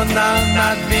siedzi ona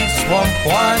nad Wisłą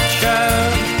płacze.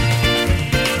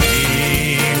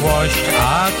 Miłość,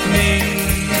 ach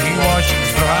miłość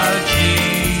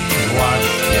zdradziłaś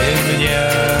ty mnie.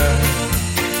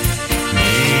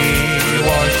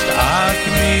 Miłość, ach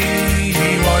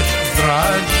miłość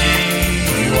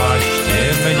zdradziłaś ty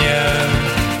mnie.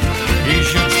 I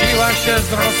rzuciła się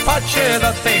z rozpaczy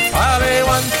do tej fali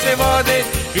łącznej wody.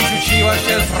 I rzuciła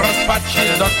się z rozpaczy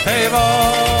do tej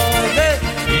wody.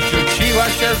 I rzuciła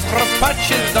się z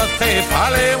rozpaczy do tej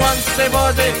fali łącznej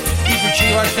wody. I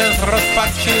rzuciła się z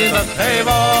rozpaczy do tej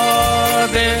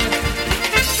wody.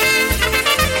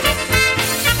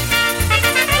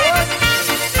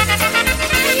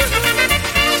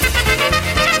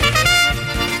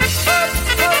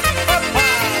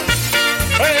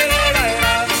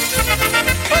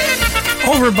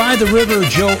 Over by the River,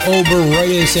 Joe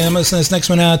Oberritis. And I'm listening this next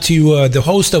one out to the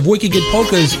host of Wicked Good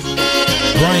Polkas,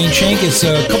 Brian Chankis.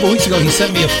 A couple weeks ago, he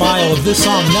sent me a file of this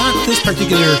song, not this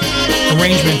particular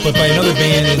arrangement, but by another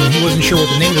band, and he wasn't sure what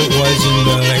the name of it was, and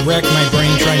I racked my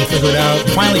brain trying to figure it out.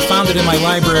 Finally found it in my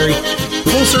library,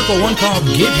 Full Circle, one called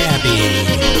Get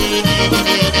Happy.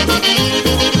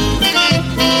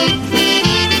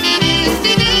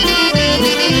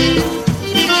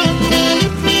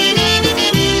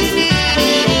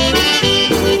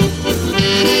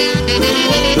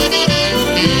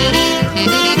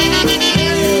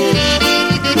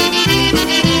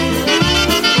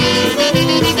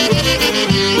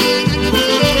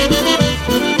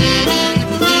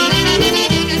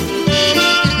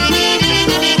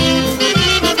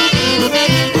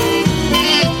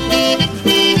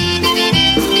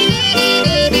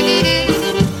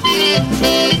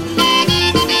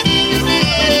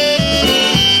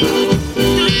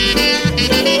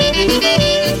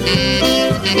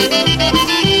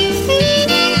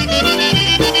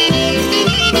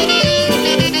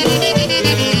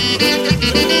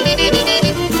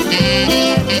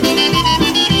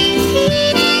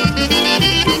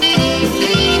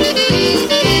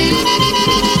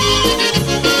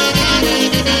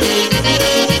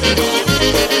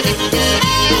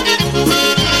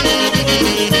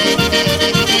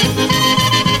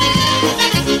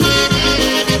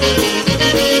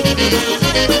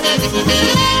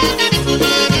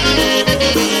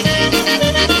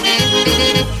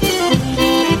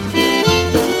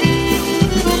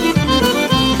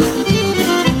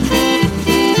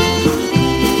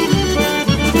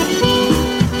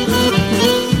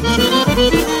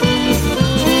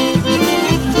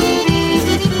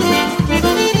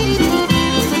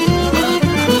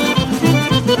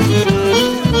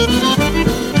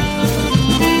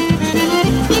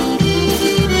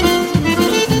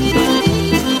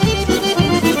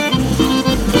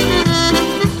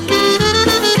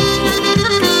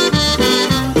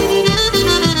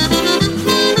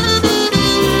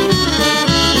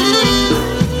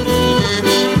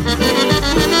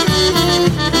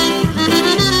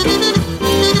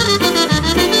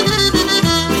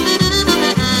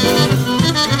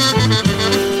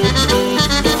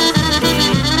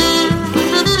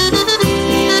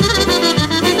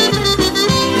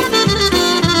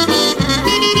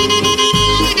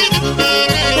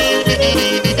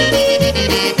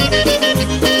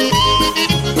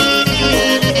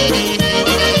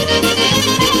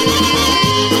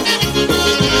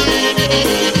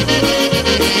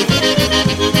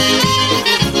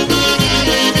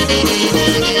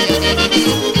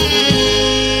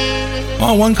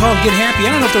 One called Get Happy. I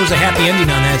don't know if there was a happy ending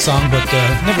on that song, but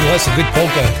nevertheless, a good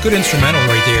polka, good instrumental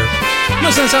right there. I'm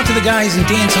going to send this out to the guys in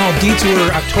Dance Hall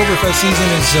Detour. Oktoberfest season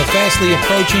is fastly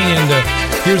approaching, and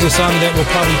here's a song that we'll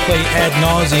probably play ad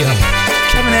nauseum.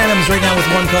 Kevin Adams right now with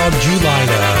one called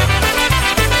Julida.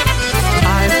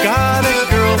 I've got a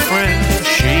girlfriend,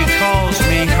 she calls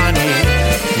me honey.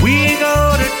 We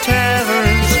go to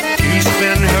taverns to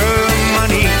spend her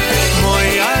money.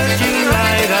 Moja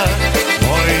Julida,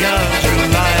 Moja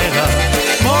Julida,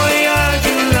 Moja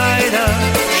Julida,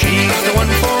 she's the one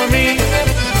for me.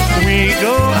 We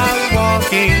go out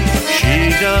walking, she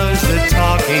does the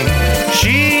talking.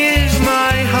 She is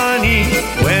my honey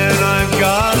when I've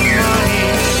got money.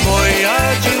 Moja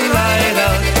Julida,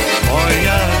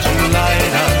 Moja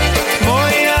Julida,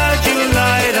 Moja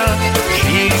Julida,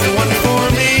 she's the one for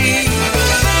me.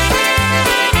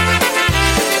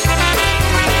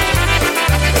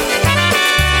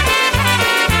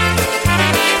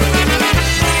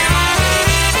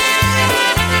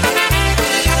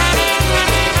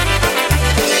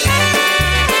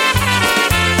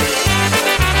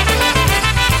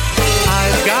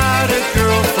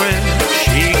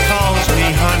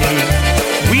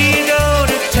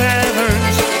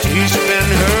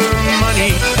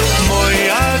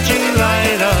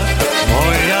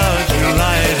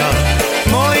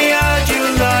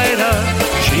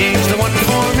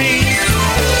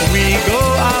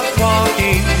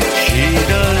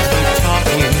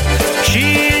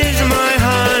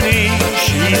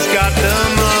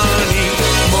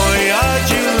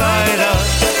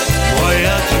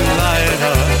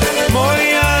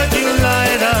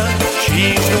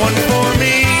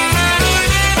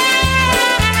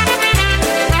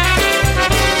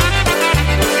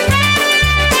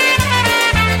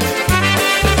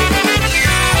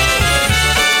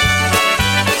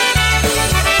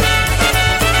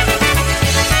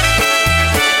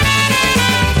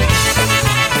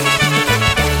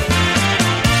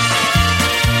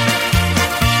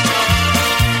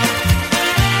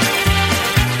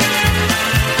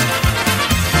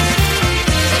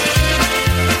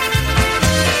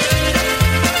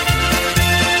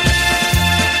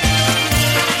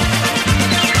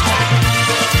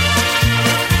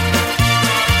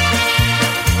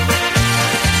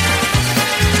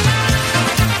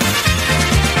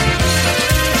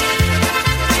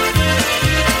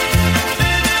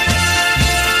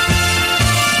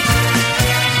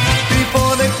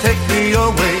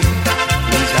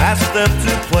 them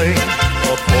to play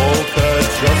a polka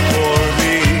just for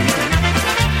me.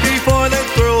 Before they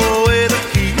throw away the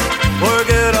key,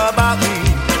 forget about me,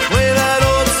 play that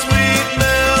old sweet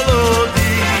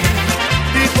melody.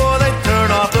 Before they turn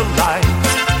off the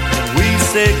lights and we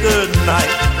say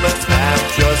goodnight, let's have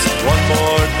just one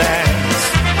more dance.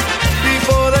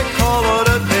 Before they call it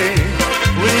a day,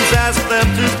 please ask them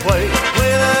to play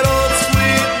that old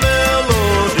sweet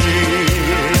melody.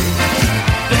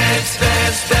 Dance,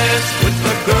 dance, dance with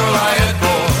the girl I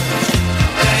adore.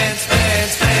 Dance,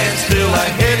 dance, dance till I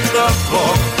hit the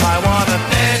floor. I wanna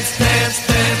dance, dance,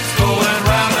 dance, going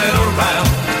round and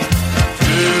around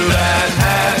to that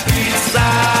happy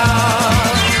sound.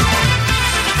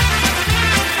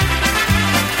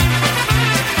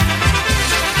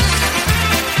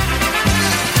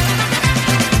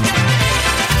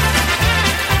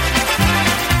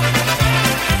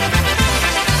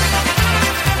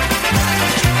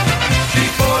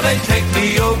 Take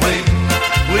me away,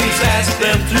 please ask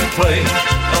them to play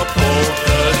a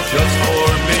polka just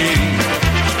for me.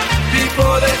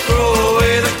 Before they throw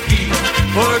away the key,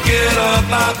 forget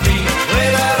about me, play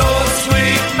that old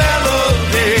sweet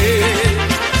melody.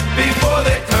 Before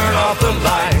they turn off the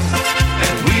lights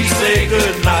and we say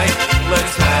goodnight,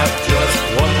 let's have just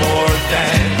one more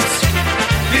dance.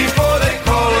 Before they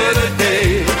call it a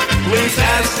day, please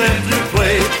ask them to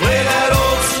play that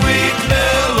old sweet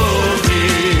melody.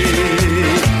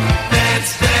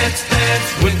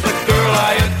 With the girl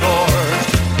I adore.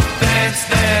 Dance,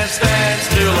 dance, dance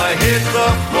till I hit the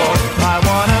floor. I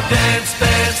wanna dance,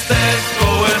 dance, dance,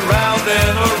 going round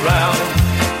and around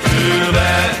to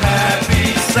that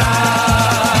happy sound.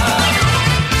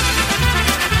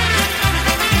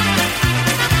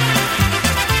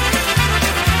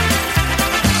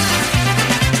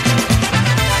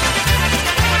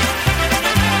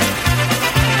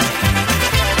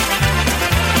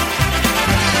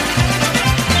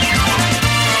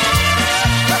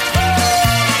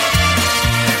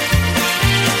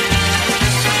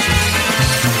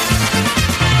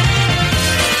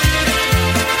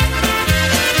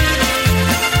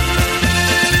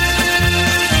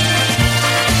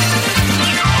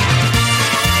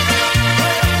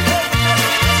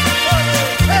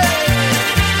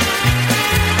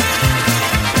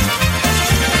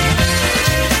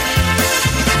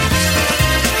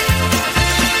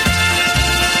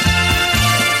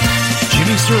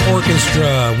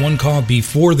 Orchestra, one called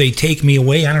Before They Take Me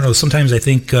Away. I don't know, sometimes I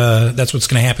think that's what's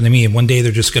going to happen to me, and one day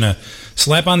they're just going to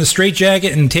slap on the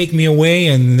straitjacket and take me away,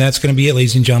 and that's going to be it,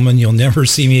 ladies and gentlemen. You'll never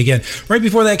see me again. Right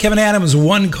before that, Kevin Adams,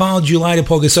 one called July to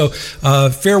Polka. So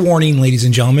fair warning, ladies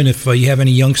and gentlemen, if you have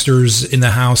any youngsters in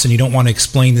the house and you don't want to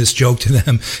explain this joke to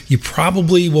them, you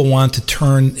probably will want to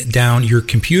turn down your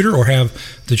computer or have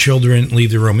the children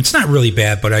leave the room. It's not really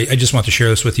bad, but I just want to share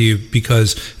this with you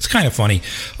because it's kind of funny.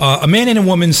 A man and a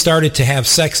woman started to have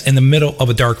sex in the middle of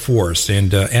a dark forest,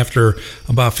 and after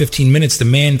about 15 minutes, the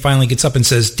man finally gets up and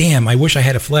says, "Damn, I wish I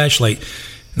had a flashlight."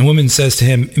 And the woman says to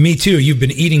him, "Me too, you've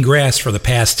been eating grass for the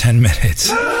past 10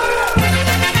 minutes.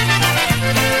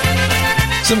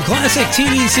 Some classic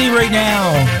TDC right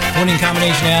now. Winning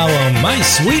combination album, My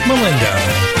Sweet Melinda.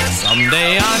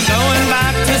 Someday I'm going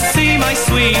back to see my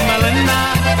sweet Melinda.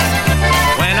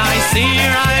 When I see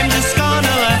her, I'm just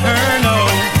gonna let her know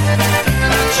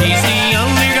that she's the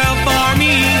only girl for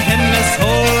me in this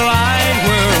whole wide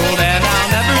world, and I'll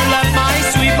never let my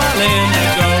sweet Melinda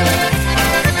go.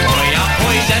 Moja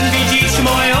pójdę widzieć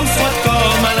moją słodką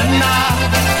Melinda.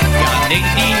 Ja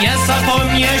nigdy nie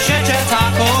zapomnę, że cię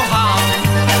tak kocham,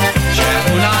 że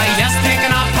ona jest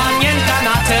piękna panienka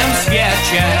na tym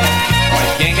świecie. Oj,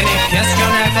 piękny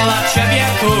pierścionek dla ciebie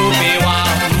kupiłam.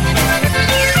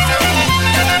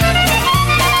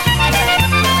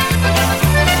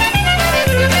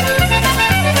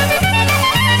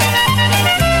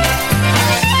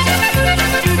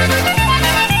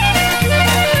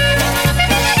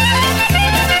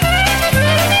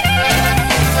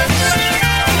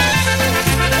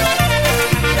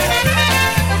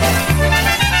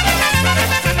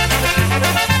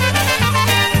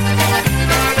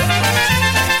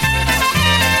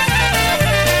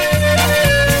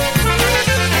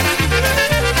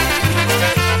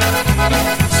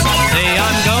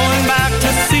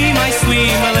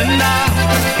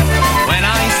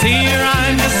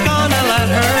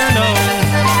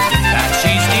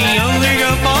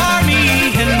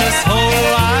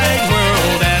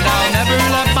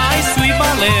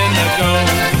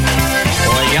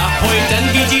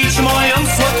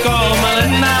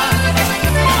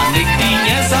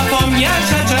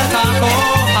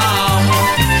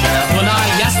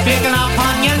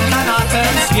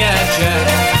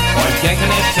 Piękny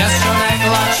pieszo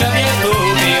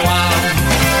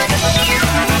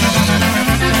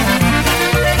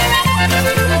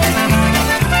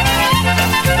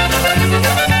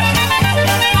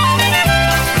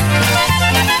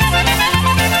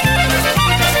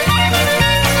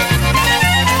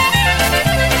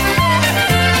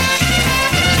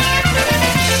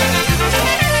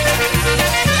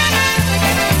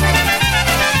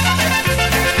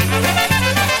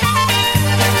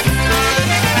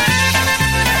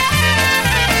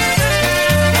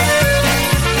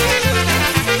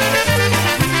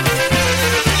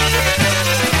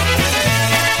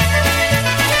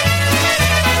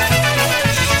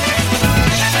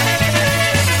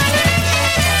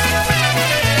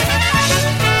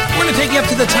up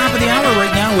to the top of the hour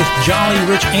right now with Jolly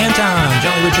Rich Anton.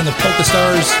 Jolly Rich and the Polka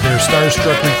Stars, their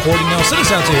Starstruck recording. Now, send us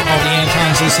out to all the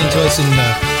Antons listening to us in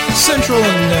central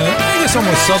and I guess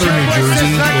almost southern New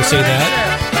Jersey. We'll say that.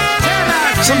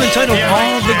 Something titled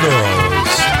All the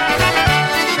Girls.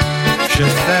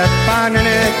 Wszyscy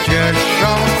panny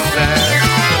cieszą się,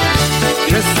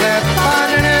 wszyscy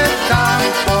panny tam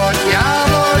pod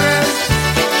jaworem,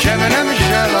 ciemnym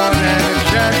zielonym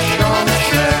cieszą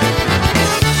się.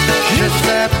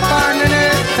 Wszyscy panny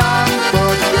tam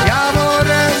pod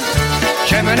jaworem,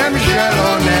 ciemnym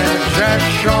zielonym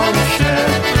cieszą się.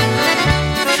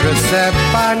 Wszyscy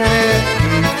panny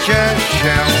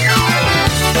cieszą,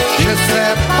 wszyscy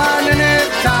panny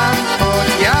tam pod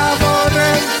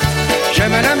jaworem,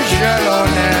 ciemnym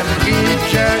zielonym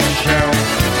idzie się.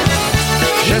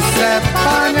 Wszyscy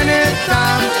panny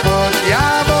tam pod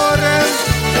jaworem,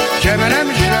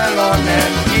 ciemnym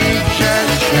zielonym idzie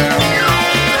się.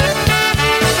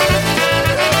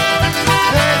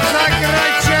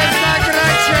 Zagrajcie,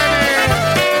 zagrajcie mi!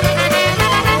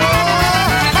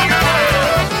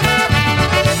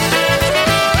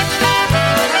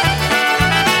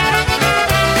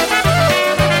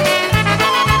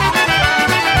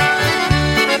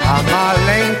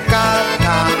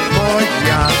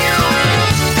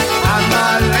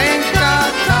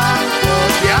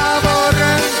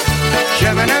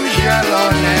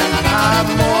 Zielonym, a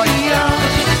moja,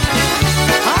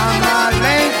 a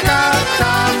maleńka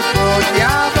tam pod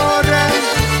jaworem,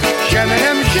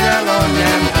 ciemnym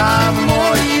zielonym, a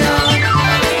moja,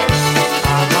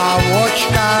 a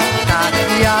małoczka tak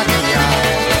jak ja,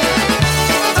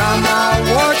 ta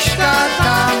małoczka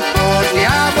tam pod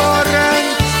jaworem,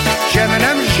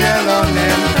 ciemnym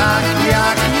zielonym, tak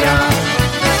jak ja,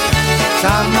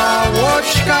 ta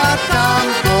małoczka tam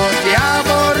pod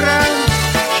jaworem,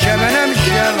 ciemnym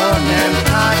zielonym,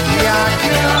 tak jak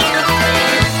ja.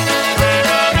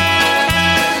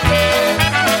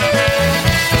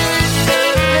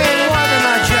 Ej,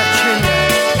 ładna dziewczyna,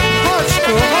 chodź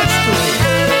tu,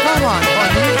 come on,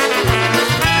 honey.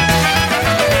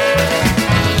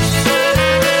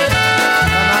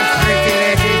 Come on, pretty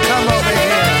lady, come over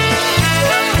here.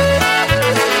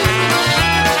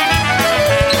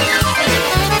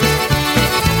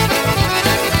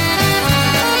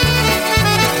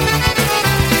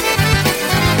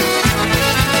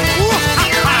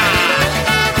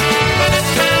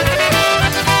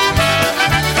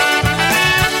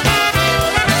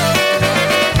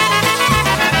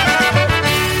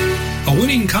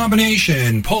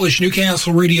 Combination, Polish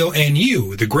Newcastle Radio, and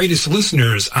you, the greatest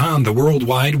listeners on the World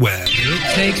Wide Web. It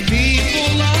takes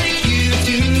people like you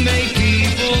to make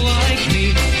people like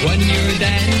me. When you're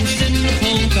dancing the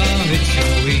polka, it's so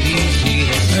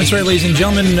easy. That's right, ladies and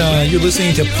gentlemen. You're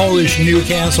listening to Polish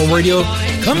Newcastle Radio,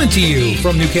 coming to you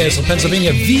from Newcastle,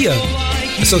 Pennsylvania, via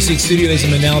Associate Studios in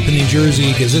Manalapan, New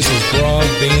Jersey, because this is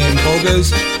BroadBand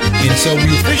Polkas. And so we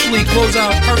officially close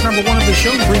out part number 1 of the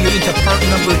show and bring it into part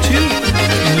number 2.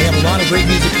 And we have a lot of great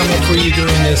music coming up for you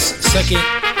during this second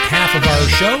half of our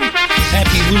show.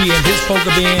 Happy Louie and his polka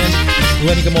band,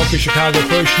 Lenny Gomolka, Chicago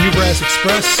Push, New Brass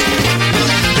Express,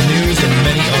 the news, and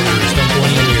many others. Don't go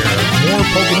anywhere. More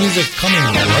polka music coming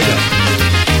right up.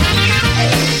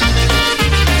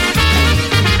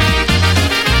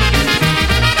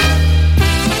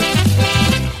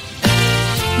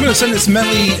 I'm going to send this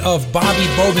medley of Bobby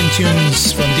Bobin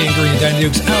tunes from Dan Green and Dinah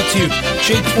Dukes out to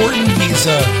Jake Fortin. He's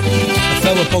a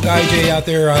fellow polka IJ out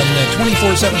there on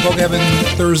 24/7 Polka Heaven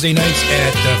Thursday nights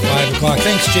at 5 o'clock.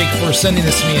 Thanks, Jake, for sending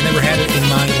this to me. I never had it in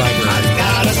my library. I've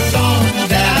got a song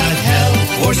that I've held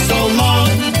for so long,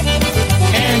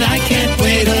 and I can't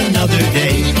wait another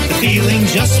day. The feeling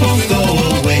just won't go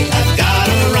away. I've got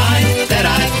a rhyme that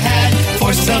I've had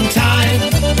for some time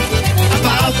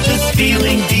about this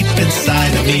feeling deep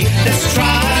inside of me that's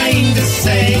trying to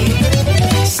say,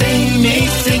 sing me,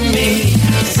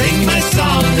 sing my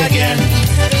song again.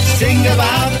 Sing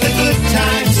about the good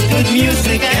times, good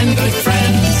music and good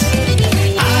friends.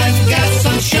 I've got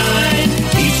sunshine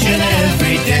each and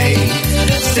every day,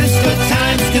 since good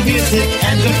times, good music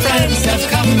and good friends have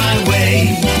come my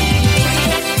way.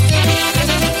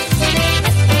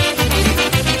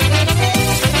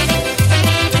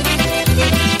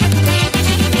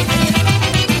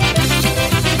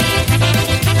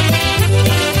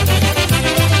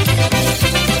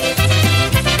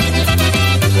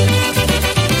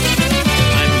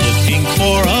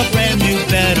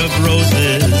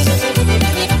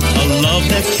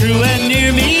 That's true and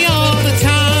near me all the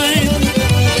time.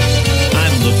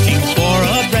 I'm looking for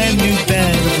a brand new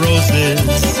bed of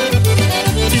roses.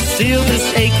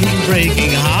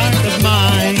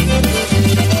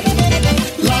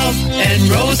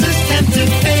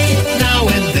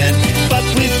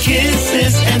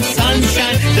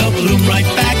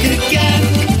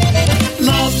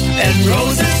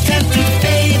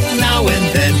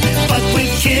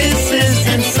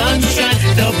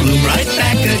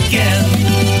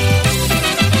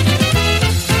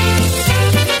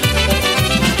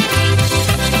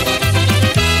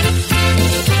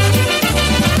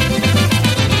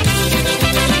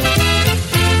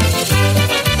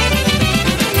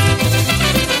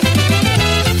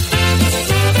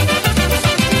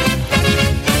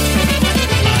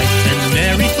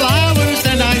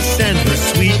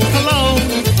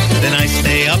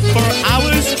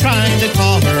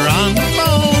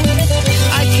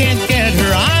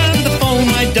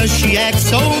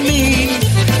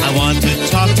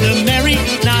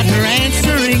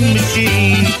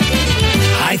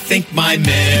 My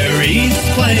Mary's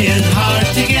playing hard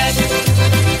to get.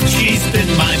 She's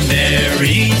been my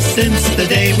Mary since the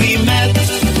day we met.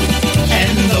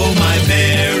 And though my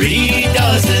Mary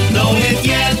doesn't know it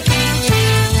yet,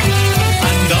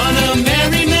 I'm gonna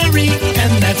marry Mary,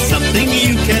 and that's something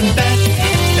you can bet.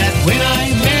 That when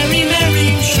I marry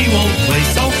Mary, she won't play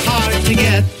so hard to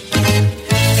get.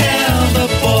 Tell the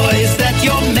boys that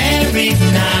you're married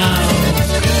now.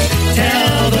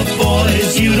 Tell the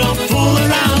boys you don't fool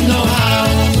around no how.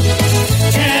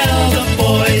 Tell the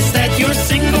boys that your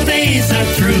single days are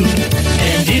through.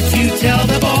 And if you tell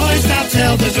the boys, I'll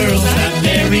tell the girls I'm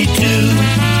married too.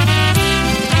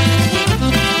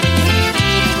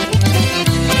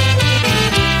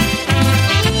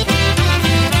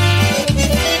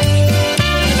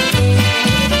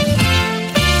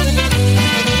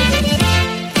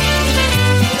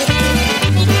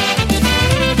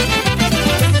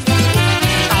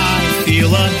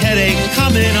 Feel a headache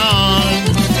coming on.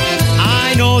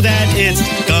 I know that it's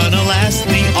gonna last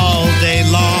me all day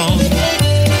long.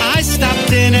 I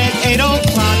stopped in at 8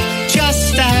 o'clock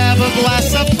just to have a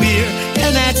glass of beer,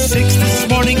 and at 6 this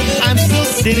morning I'm still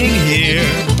sitting here.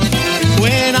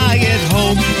 When I get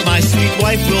home, my sweet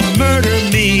wife will murder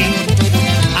me.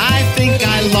 I think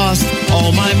I lost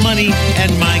all my money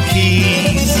and my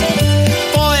keys.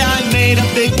 Boy, I made a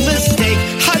big mistake.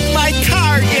 How'd my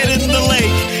car get in the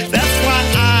lake? That's why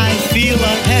I feel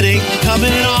a headache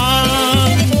coming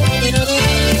on.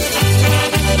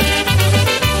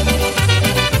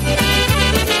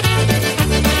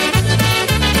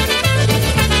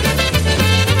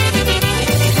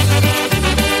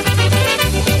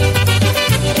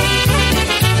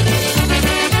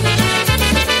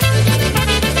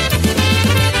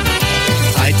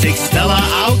 I take Stella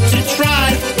out to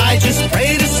drive. I just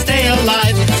pray to stay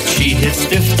alive. She hits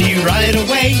 50 right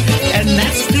away, and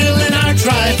that's still in our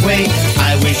driveway.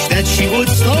 I wish that she would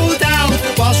slow down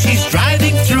while she's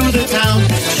driving through the town.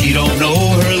 She don't know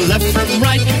her left from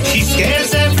right. She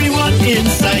scares everyone in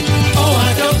sight. Oh,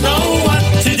 I don't know what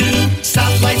to do.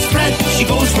 Stoplights red, she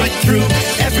goes right through.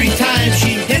 Every time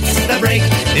she hits the brake,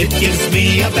 it gives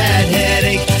me a bad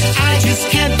headache. I just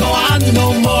can't go on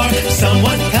no more.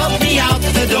 Someone help me out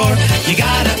the door. You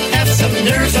gotta have some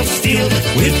nerves of steel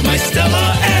with my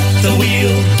Stella at the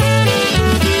wheel.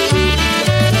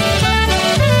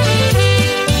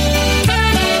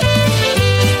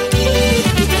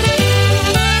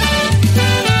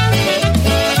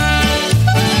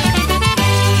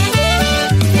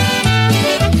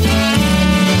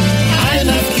 I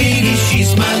love Katie,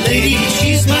 she's my lady,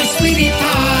 she's my sweetie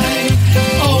pie.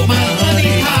 Oh, my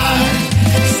honey pie.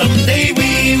 Someday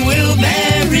we will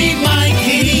marry, my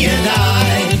Katie and I.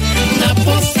 Na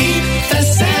polski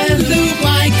weselu,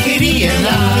 my Katie and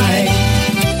I.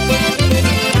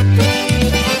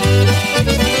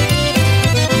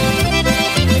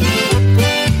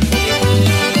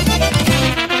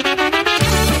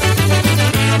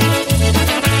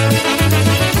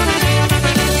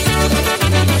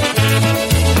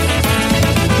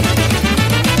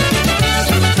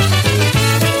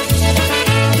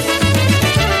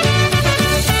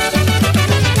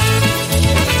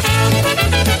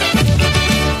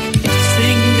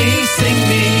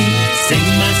 Sing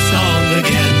my song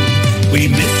again. We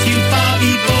miss you,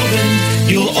 Bobby Bowden.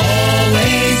 You'll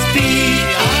always be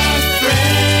our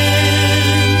friend.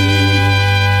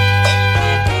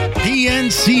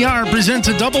 PNCR presents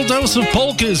a double dose of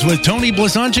polkas with Tony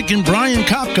Blazonczyk and Brian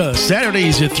Kopka,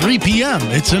 Saturdays at 3 p.m.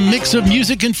 It's a mix of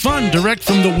music and fun direct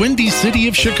from the windy city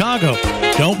of Chicago.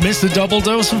 Don't miss the double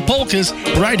dose of polkas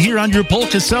right here on your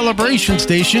polka celebration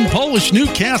station,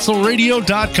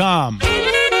 PolishNewcastleRadio.com.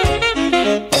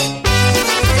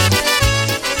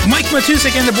 Mike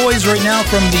Matusik and the boys right now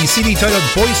from the CD titled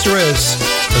Boisterous,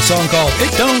 a song called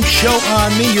It Don't Show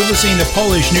On Me. You're listening to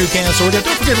Polish Newcastle Radio.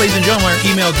 Don't forget, ladies and gentlemen, our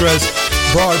email address,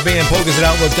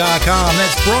 BroadBandPolkas@Outlook.com.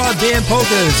 That's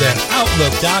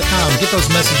BroadBandPolkas@Outlook.com. Get those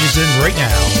messages in right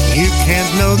now. You can't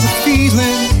know the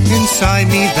feeling inside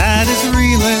me that is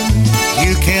reeling.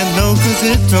 You can't know 'cause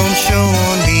it don't show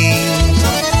on me.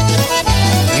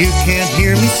 You can't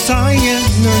hear me sighing,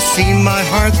 nor see my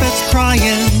heart that's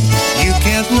crying. You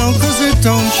can't know 'cause it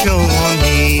don't show on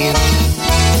me.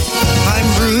 I'm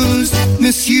bruised,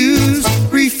 misused,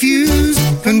 refused,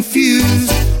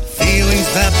 confused. Feelings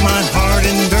that my heart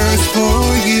endures for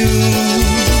you.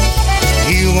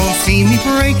 You won't see me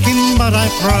breaking, but I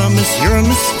promise you're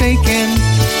mistaken.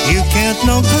 You can't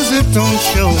know 'cause it don't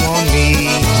show on me.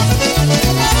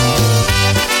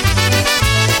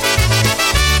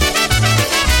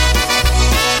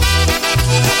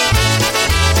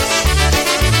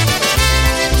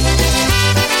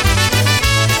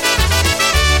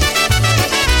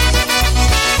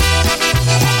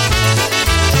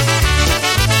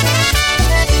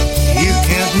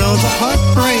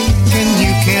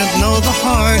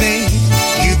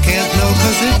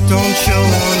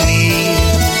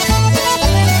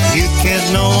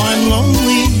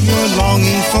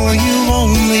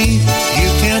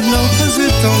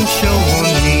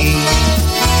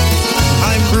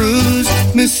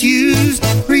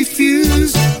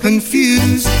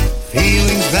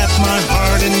 that my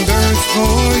heart endures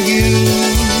for you.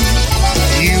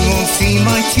 You won't see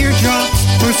my teardrops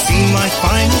or see my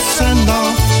final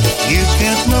send-off. You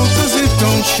can't know 'cause it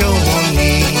don't show on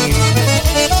me.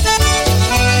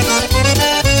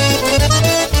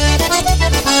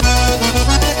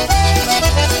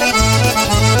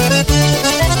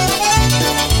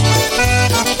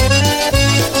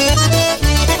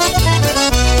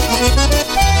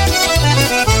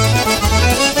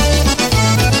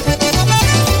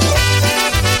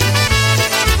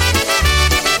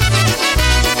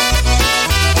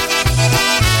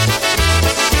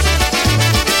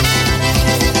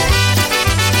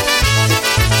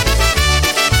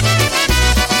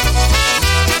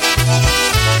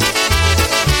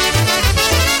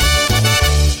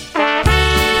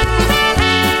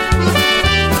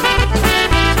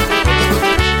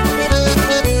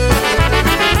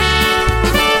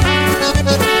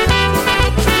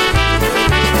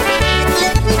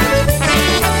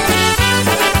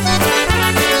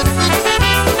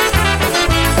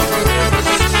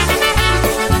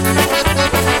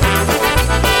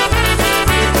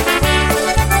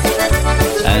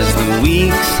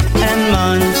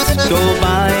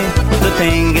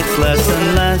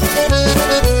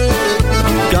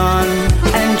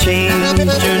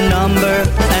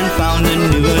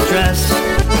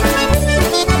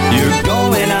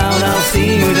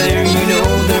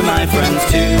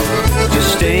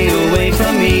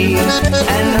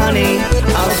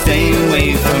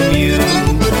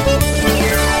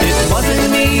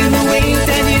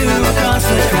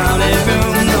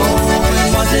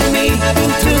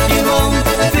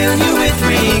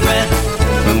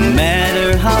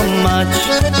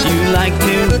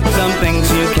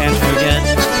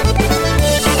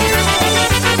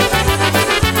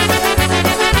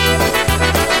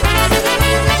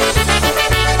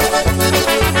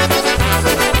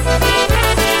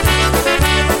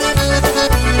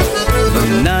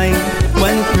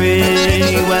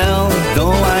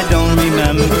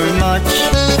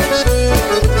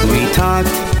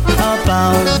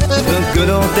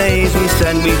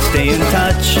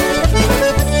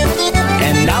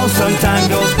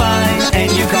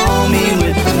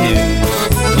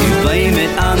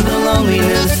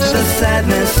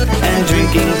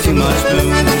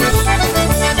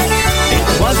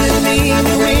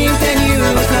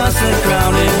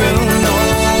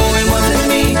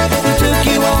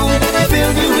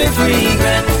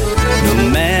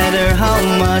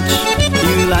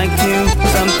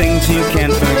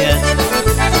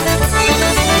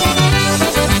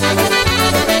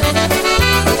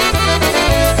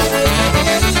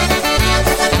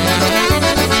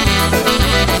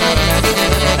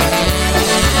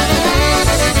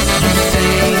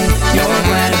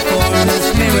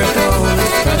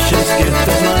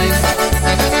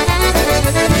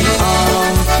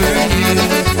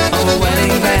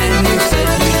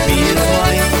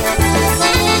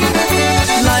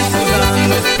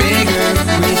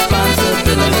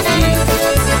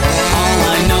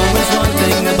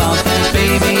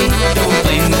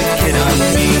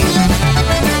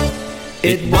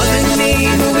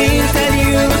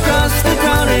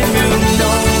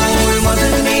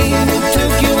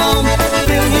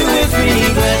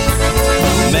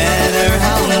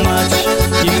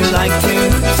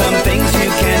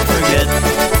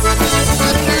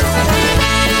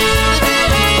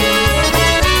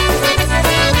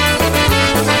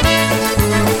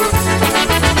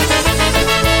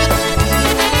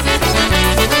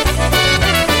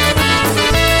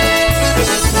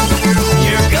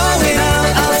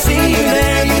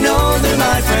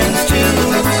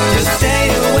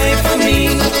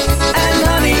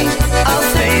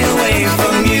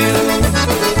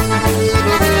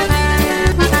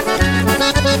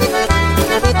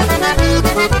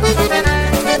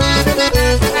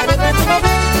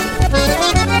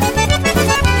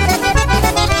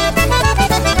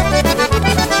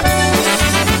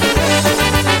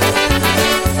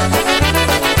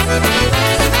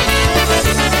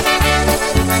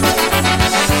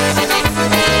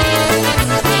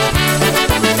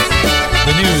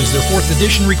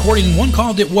 Recording one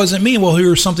called It Wasn't Me. We'll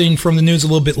hear something from the news a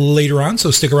little bit later on,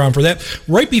 so stick around for that.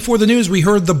 Right before the news, we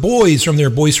heard the Boys from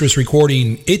their boisterous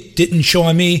recording, It Didn't Show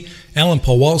On Me. Alan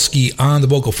Pawlowski on the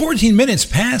vocal. 14 minutes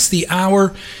past the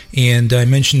hour, and I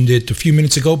mentioned it a few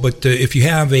minutes ago, but if you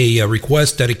have a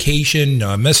request, dedication,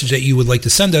 a message that you would like to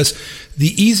send us,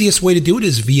 the easiest way to do it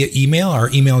is via email. Our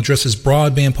email address is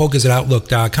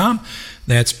broadbandpolkas@outlook.com.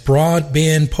 That's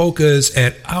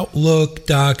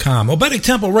broadbandpolkas@outlook.com. Obetic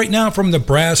Temple right now from the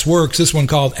Brass Works. This one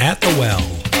called At the Well.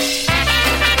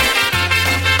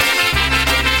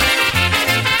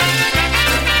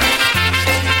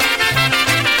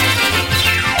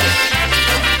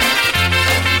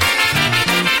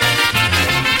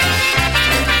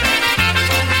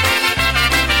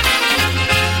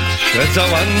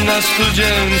 Siedzała na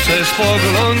studzience,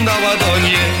 spoglądała do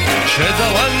niej.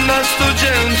 Siedzała na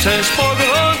studzience,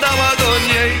 spoglądała do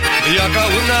niej. Jaka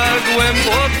ona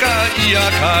głęboka i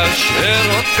jaka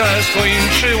środka,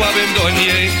 skończyłabym do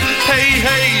niej. Hej,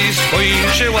 hej,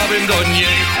 skończyłabym do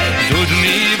niej.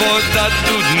 Dudni woda,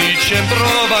 dudni,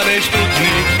 ciemprowane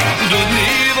studni.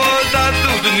 Dudni woda,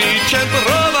 dudni,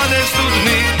 ciemprowane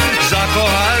studni.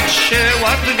 Zakochać się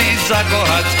łatwiej,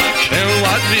 zakochać się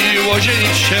łatwiej,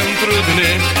 łozienić się trudny.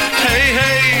 Hej,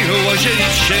 hej,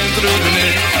 łozienić się trudny.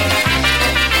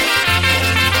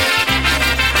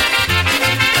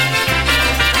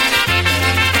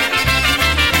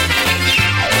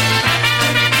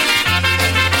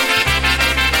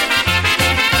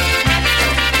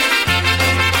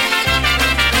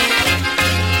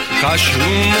 Kasiu,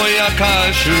 moja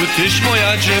Kasiu, tyś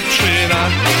moja dziewczyna.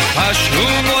 Kasiu,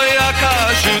 moja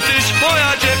Kasiu, tyś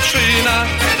moja dziewczyna.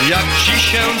 Jak ci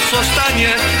się co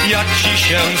stanie, jak ci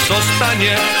się co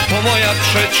stanie, to moja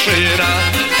przyczyna.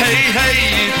 Hej, hej,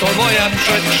 to moja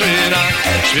przyczyna.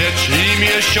 Świeci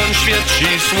miesiąc, świeci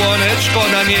słoneczko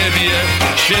na niebie.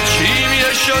 Świeci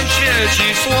miesiąc, świeci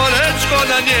słoneczko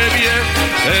na niebie.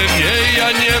 Pewnie ja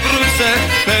nie wrócę,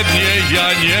 pewnie ja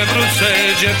nie wrócę,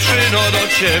 dziewczyno, do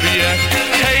ciebie.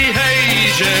 Hej, hej,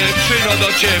 dziewczyno,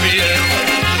 do ciebie.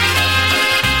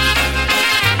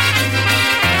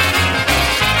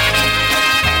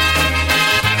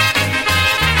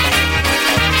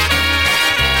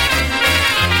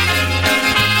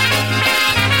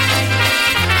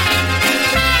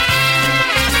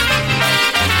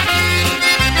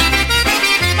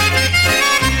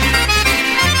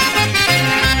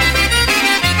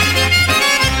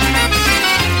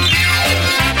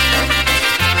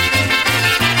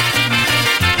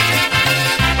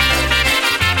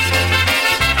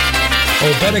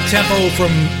 Obetic tempo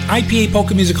from IPA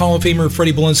Polka Music Hall of Famer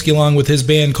Freddie Belinsky, along with his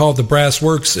band called the Brass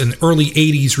Works, an early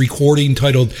 80s recording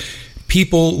titled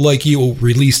People Like You,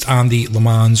 released on the Le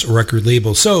Mans record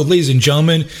label. So, ladies and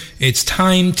gentlemen, it's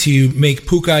time to make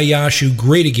Puka Yashu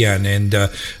great again, and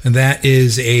that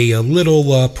is a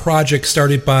little project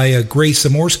started by Grace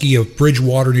Zamorsky of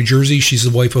Bridgewater, New Jersey. She's the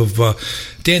wife of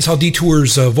Dancehall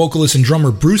Detour's vocalist and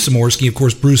drummer Bruce Zamorsky. Of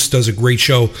course, Bruce does a great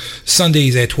show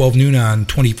Sundays at 12 noon on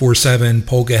 24/7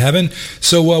 Polka Heaven.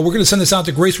 So we're going to send this out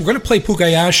to Grace. We're going to play Puka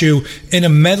Yashu in a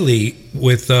medley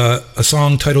with a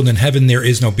song titled In Heaven There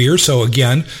Is No Beer. So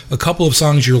again, a couple of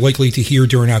songs you're likely to hear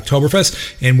during Oktoberfest,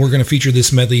 and we're going to feature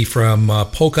this medley from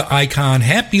polka icon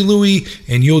Happy Louie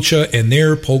and Yulcha and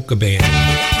their polka band.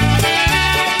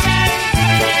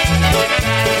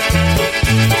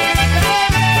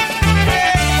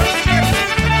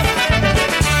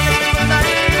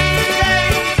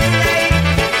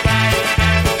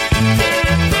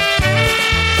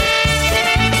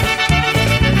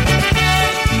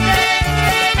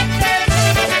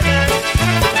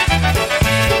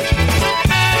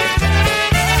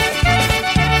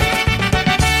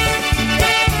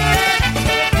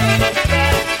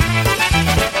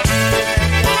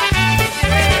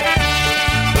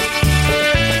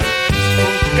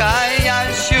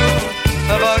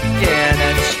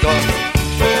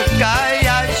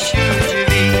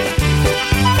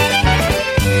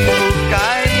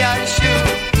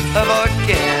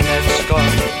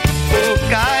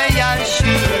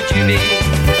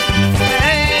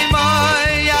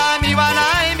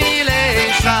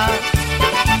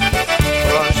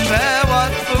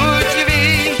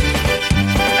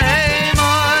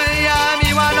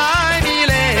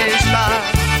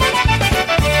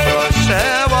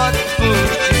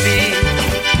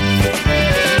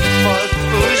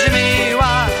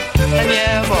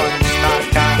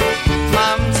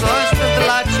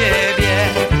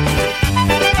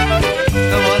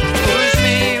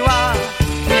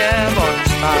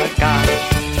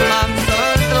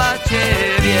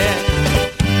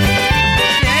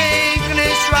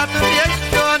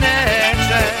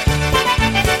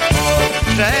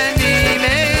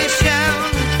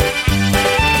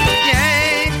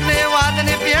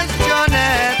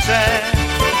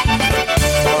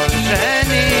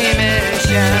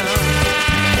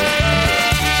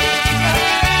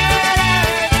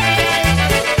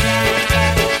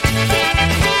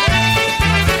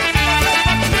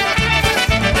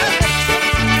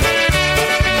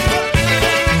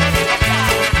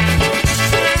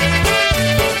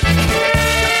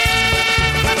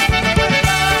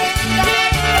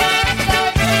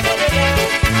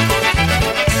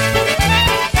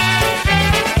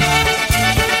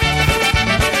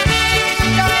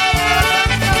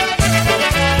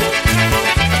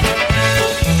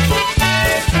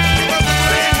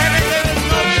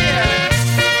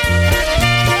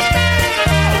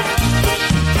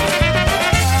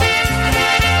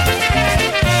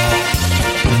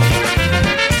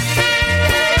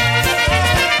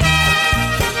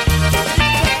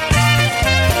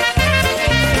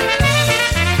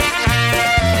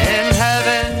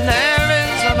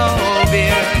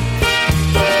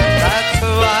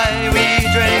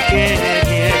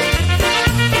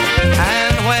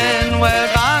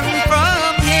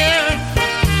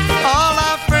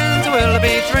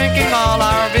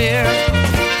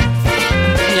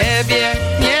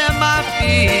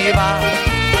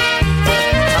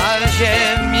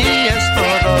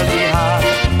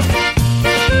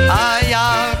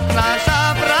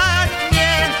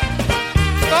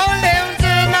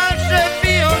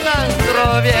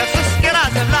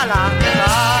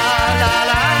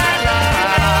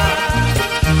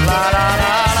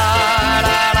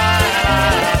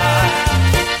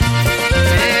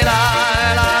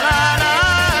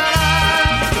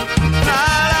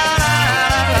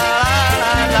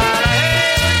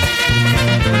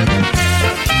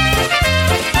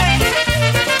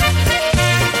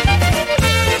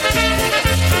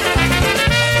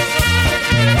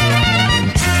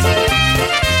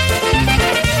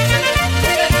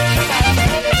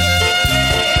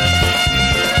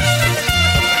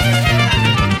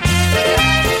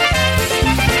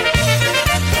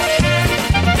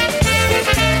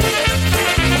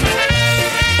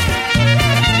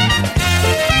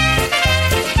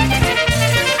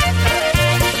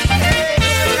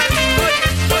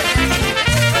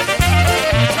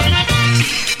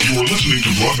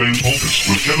 Polkas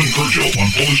with Kevin Kurdziel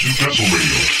on Polish Newcastle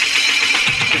Radio.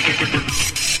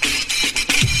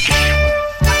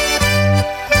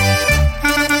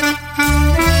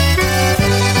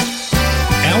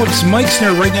 Alex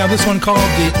Meixner right now, this one called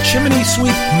the Chimney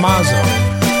Sweep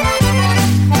Mazzo.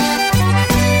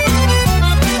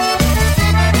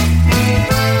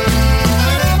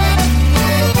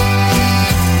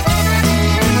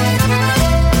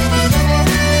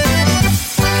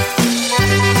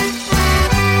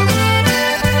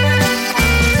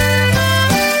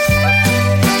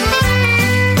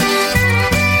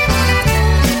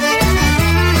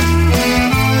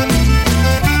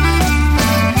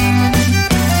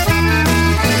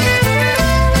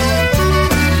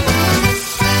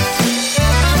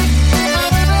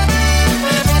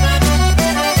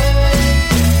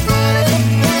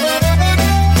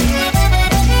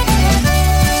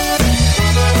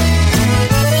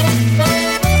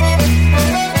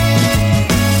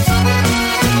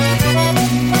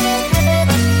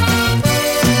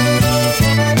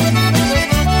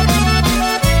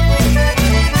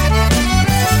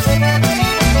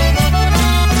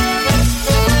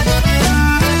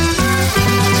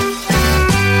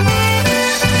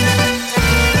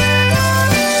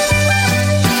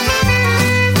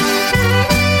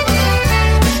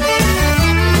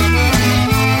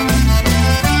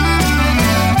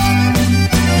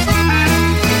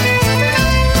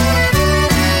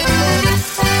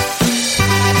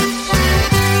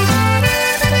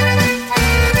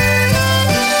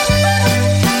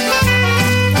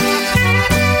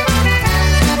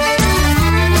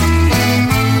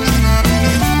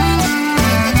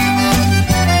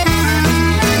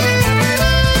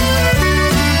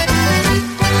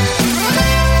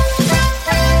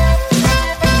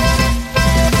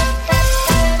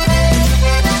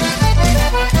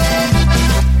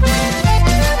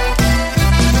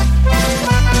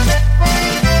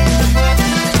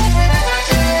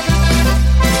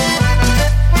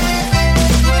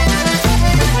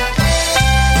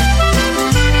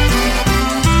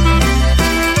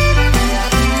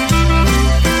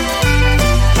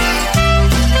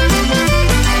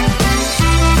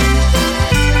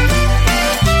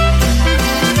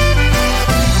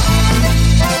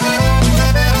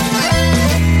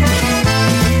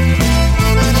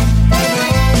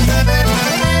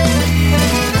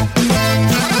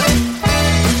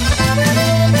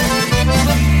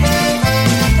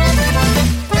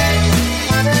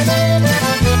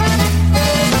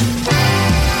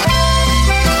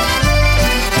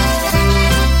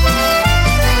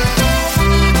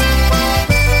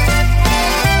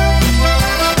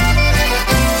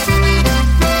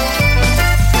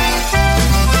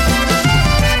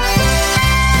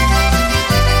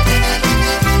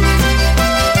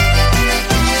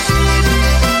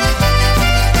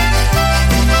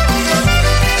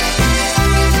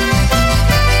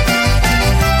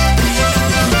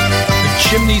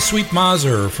 Sweet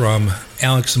Mazer from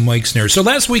Alex Meixner. So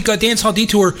last week, Dance Hall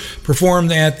Detour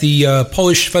performed at the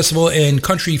Polish Festival and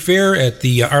Country Fair at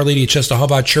the Our Lady of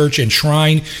Czestochowa Church and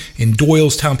Shrine in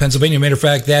Doylestown, Pennsylvania. Matter of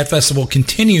fact, that festival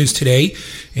continues today,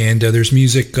 and there's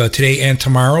music today and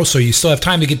tomorrow, so you still have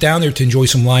time to get down there to enjoy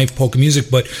some live polka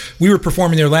music. But we were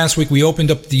performing there last week. We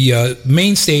opened up the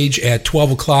main stage at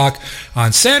 12 o'clock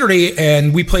on Saturday,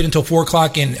 and we played until 4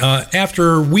 o'clock. And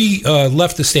after we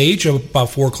left the stage,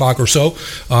 about 4 o'clock or so,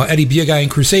 Eddie Biegai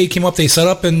and Crusade came up. They set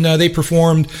up and they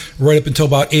performed right up until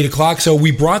about 8 o'clock. So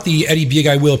we brought the Eddie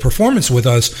Biegai Wheel of Performance with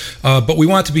us, but we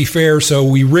want to be fair, so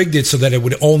we rigged it so that it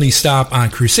would only stop on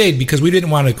Crusade, because we didn't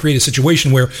want to create a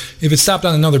situation where if it stopped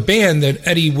on another band, that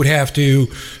Eddie would have to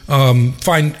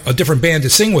find a different band to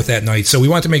sing with that night. So we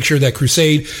wanted to make sure that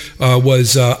Crusade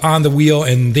was on the wheel,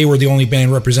 and they were the only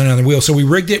band represented on the wheel. So we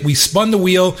rigged it, we spun the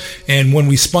wheel, and when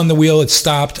we spun the wheel, it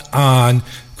stopped on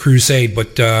Crusade.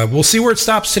 But we'll see where it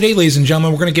stops today, ladies and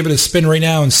gentlemen. We're going to give it a spin right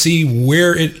now and see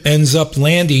where it ends up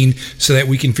landing so that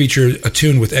we can feature a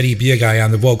tune with Eddie Biegai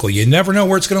on the vocal. You never know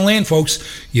where it's going to land, folks.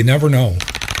 You never know.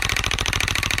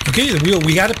 Okay, the wheel,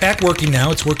 we got it back working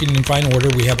now. It's working in fine order.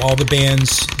 We have all the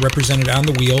bands represented on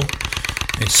the wheel.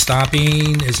 It's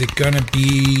stopping. Is it going to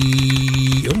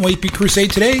be... It might be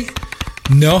Crusade today.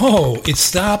 No, it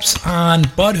stops on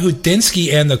Bud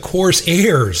Hudinsky and the Coarse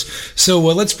Airs. So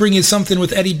let's bring you something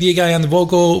with Eddie Biegai on the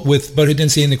vocal with Bud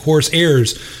Hudinsky and the Coarse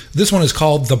Airs. This one is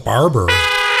called The Barber.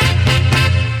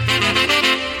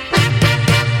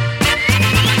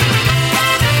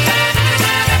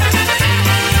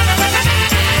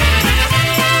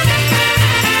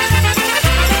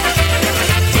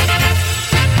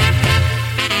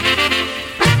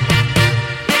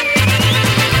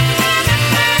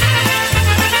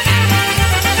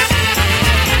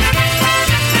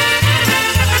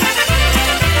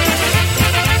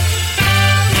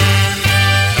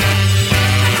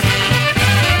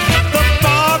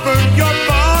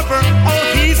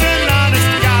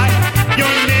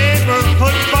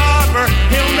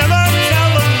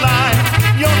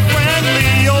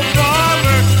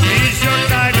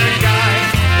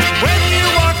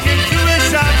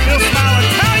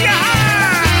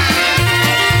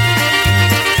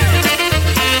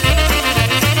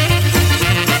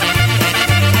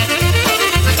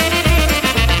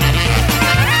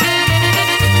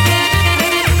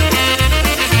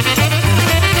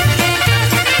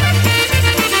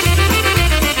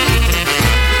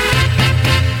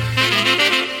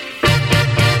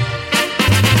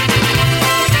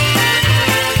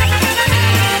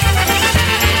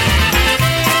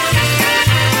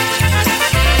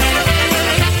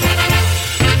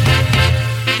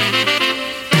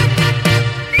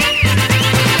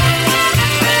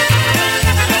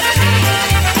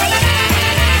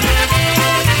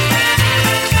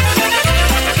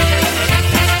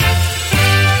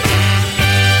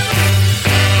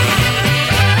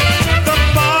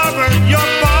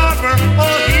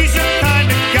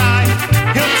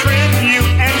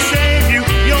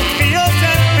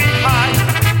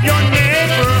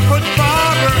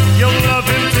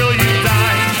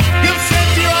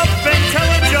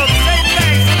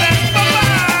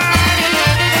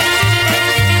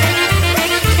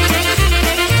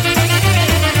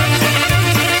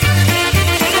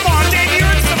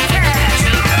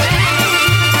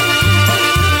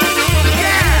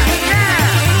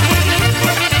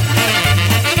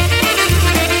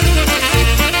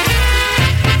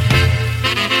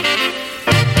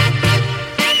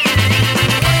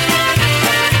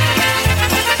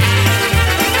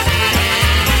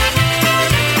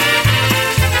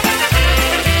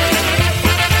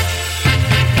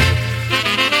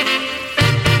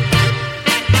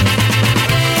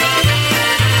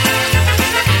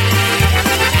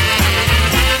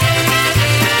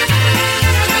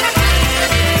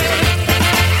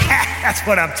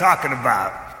 what I'm talking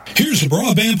about. Here's the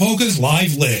BroadBand Polkas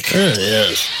live lick. There it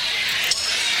is.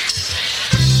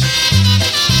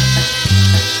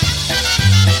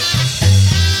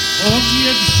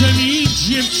 Powiedzże mi,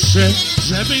 dziewczę,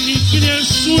 żeby nikt nie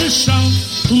słyszał,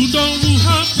 tu do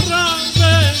ucha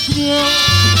prawe głos.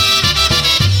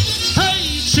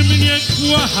 Hej, czy mnie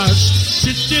kochasz,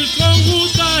 czy tylko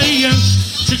udajesz,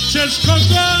 czy chcesz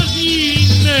kogoś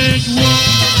innego?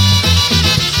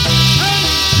 Hej,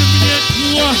 czy mnie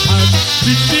kochasz,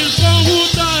 czy tylko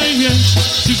udajesz,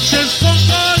 czy chcesz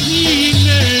kogoś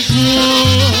innego?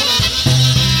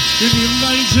 Ty nie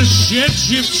znajdziesz się,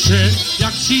 dziewczę,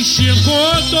 jak ci się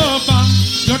podoba,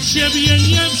 do ciebie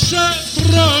nie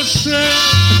przeproszę.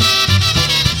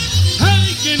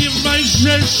 Hej, ty nie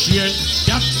znajdziesz się,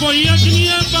 jak twoje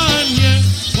gniewanie,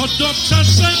 bo to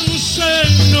czasem se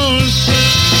noszę.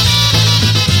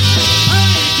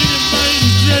 Hej, ty nie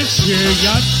znajdziesz się,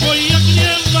 jak twoje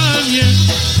gniewanie,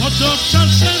 bo to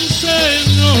czasem se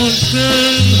noszę.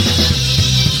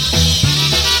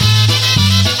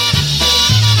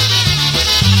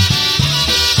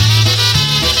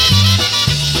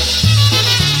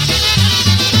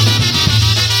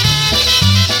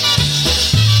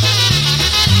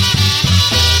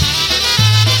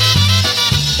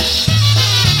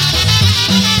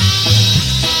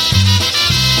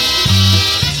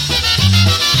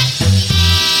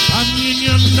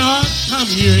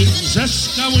 Ze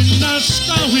skały na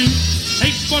skały,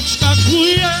 hej,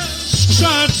 podskakuje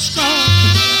skrzaczka.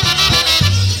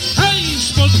 Hej,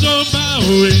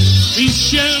 spodobały mi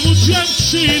się u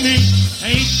dziewczyny,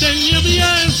 hej, te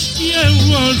niebieskie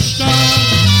łoczka.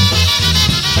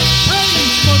 Hej,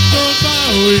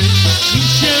 spodobały mi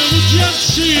się u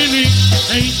dziewczyny,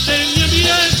 hej, te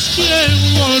niebieskie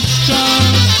łoczka.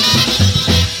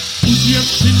 U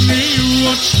dziewczyny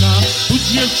łoczka, u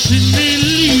dziewczyny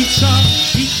lica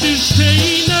i tyższe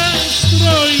inne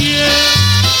stroje.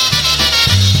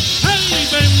 Hej,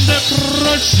 będę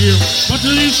prosił,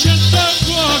 modlił się do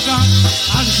Boga,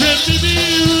 a żeby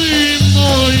były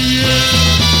moje.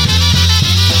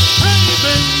 Hej,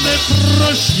 będę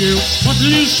prosił,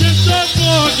 modlił się do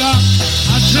Boga,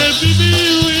 a żeby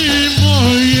były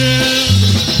moje.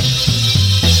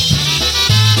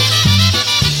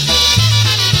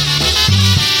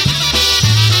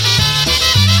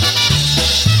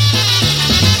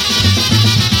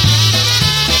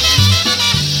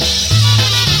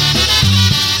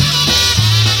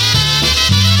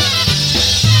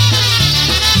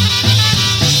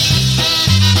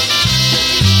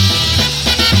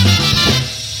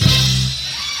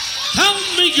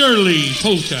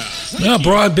 Polka.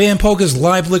 BroadBand Polkas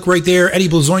live lick right there. Eddie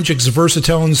Blazonczyk's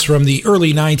Versatones from the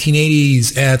early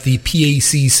 1980s at the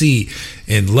PACC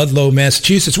in Ludlow,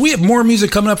 Massachusetts. We have more music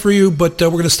coming up for you, but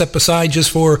we're going to step aside just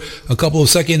for a couple of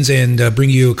seconds and bring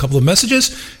you a couple of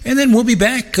messages, and then we'll be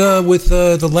back with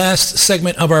the last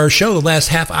segment of our show, the last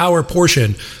half-hour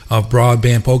portion of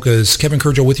BroadBand Polkas. Kevin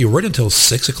Kurdziel with you right until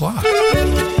 6 o'clock.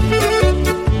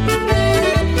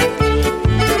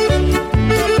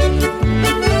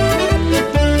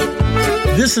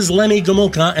 This is Lenny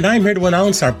Gomulka, and I'm here to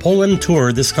announce our Poland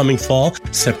tour this coming fall,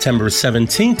 September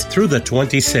 17th through the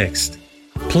 26th.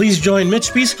 Please join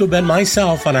Mitch Biskup and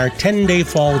myself on our 10-day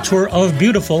fall tour of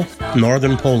beautiful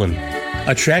northern Poland.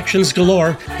 Attractions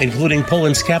galore, including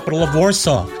Poland's capital of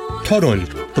Warsaw, Toruń,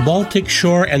 the Baltic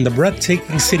shore, and the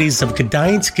breathtaking cities of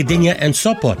Gdańsk, Gdynia, and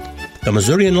Sopot, the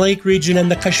Masurian Lake region and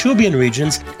the Kashubian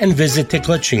regions, and visit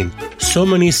Teklachin. So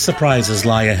many surprises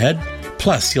lie ahead.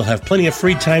 Plus, you'll have plenty of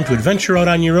free time to adventure out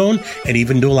on your own and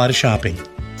even do a lot of shopping.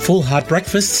 Full hot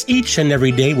breakfasts each and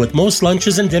every day with most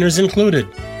lunches and dinners included.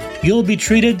 You'll be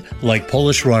treated like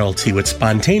Polish royalty with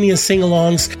spontaneous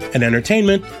sing-alongs and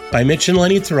entertainment by Mitch and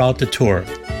Lenny throughout the tour.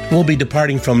 We'll be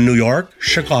departing from New York,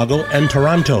 Chicago, and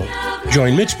Toronto.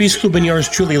 Join Mitch Biskup and yours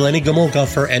truly, Lenny Gomulka,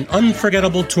 for an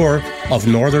unforgettable tour of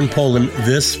northern Poland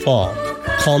this fall.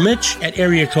 Call Mitch at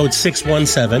area code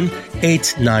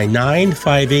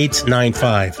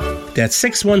 617-899-5895. That's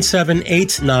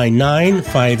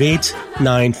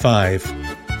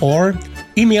 617-899-5895. Or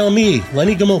email me,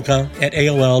 Lenny Gomulka, at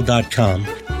AOL.com.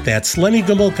 That's Lenny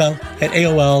Gomulka at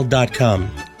AOL.com.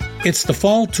 It's the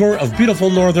fall tour of beautiful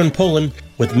northern Poland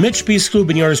with Mitch Biskup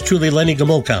and yours truly, Lenny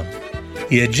Gomulka.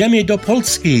 Jedziemy do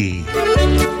Polski.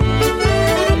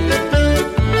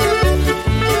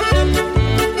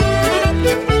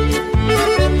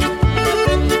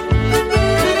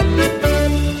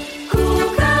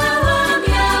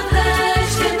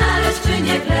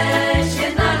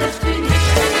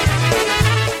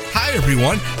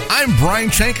 I'm Brian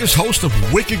Chankus, host of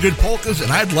Wicked Good Polkas,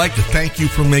 and I'd like to thank you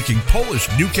for making Polish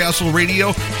Newcastle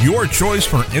Radio your choice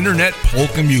for internet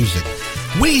polka music.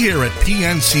 We here at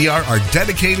PNCR are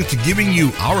dedicated to giving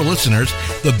you, our listeners,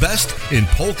 the best in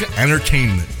polka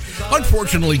entertainment.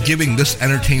 Unfortunately, giving this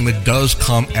entertainment does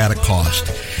come at a cost.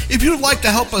 If you'd like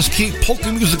to help us keep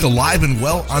polka music alive and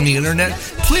well on the internet,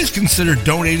 please consider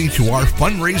donating to our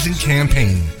fundraising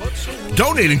campaign.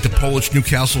 Donating to Polish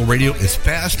Newcastle Radio is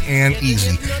fast and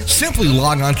easy. Simply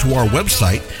log on to our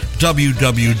website,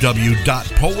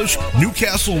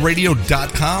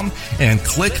 www.polishnewcastleradio.com, and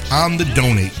click on the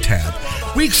Donate tab.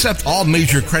 We accept all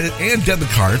major credit and debit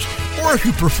cards, or if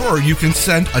you prefer, you can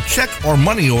send a check or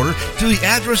money order to the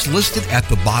address listed at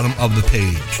the bottom of the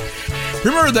page.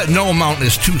 Remember that no amount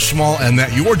is too small and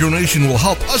that your donation will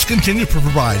help us continue to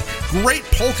provide great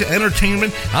polka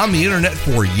entertainment on the internet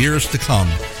for years to come.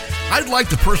 I'd like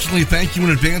to personally thank you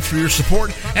in advance for your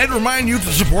support and remind you to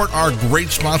support our great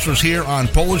sponsors here on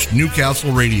Polish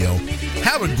Newcastle Radio.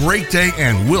 Have a great day,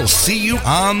 and we'll see you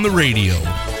on the radio.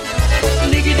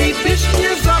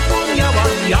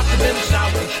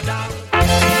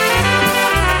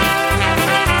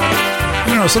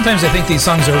 You know, sometimes I think these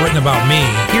songs are written about me.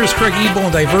 Here's Craig Ebel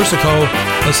and Diversico,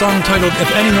 a song titled If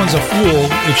Anyone's a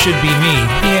Fool, It Should Be Me.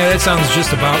 Yeah, that sounds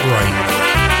just about right.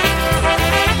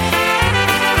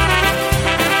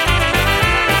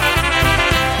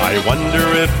 I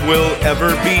wonder if we'll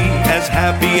ever be as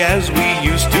happy as we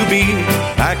used to be,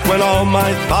 back when all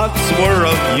my thoughts were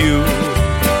of you.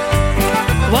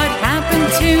 What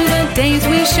happened to the days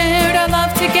we shared our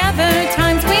love together,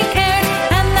 times we cared,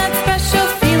 and that special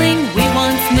feeling we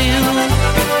once knew?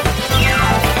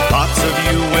 Thoughts of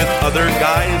you with other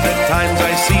guys, at times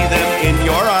I see them in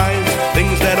your eyes,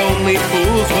 things that only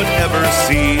fools would ever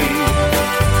see.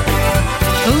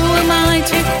 Who am I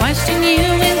to question you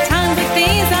in times like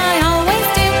these? I always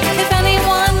do. If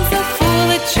anyone's a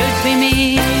fool, it should be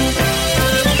me.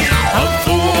 A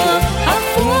fool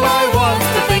I was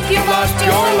to think you lost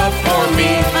your love for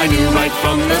me. I knew right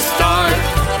from the start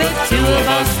the two of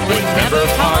us would never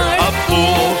part. A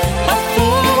fool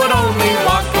would only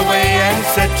walk away and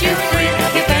set you free.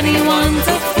 If anyone's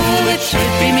a fool, it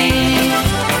should be me.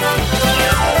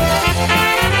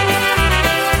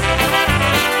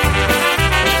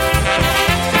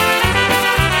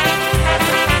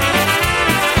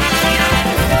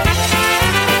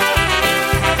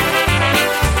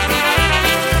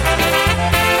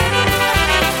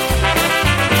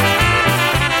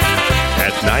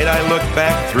 I look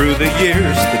back through the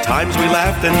years, the times we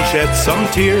laughed and shed some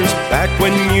tears, back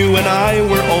when you and I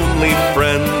were only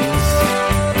friends.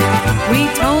 We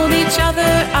told each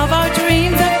other of our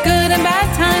dreams, of good and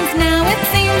bad times. Now it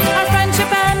seems our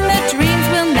friendship and the dreams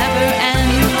will never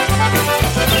end.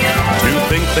 To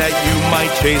think that you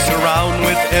might chase around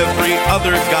with every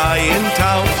other guy in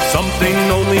town, something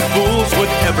only fools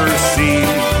would ever see.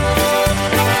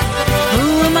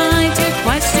 Who am I to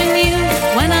question you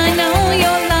when I know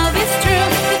your love is true?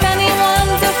 If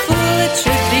anyone's a fool, it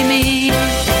should be me.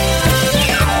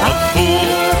 A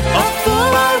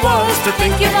fool I was to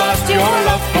think you lost your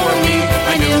love for me.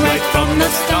 I knew right from the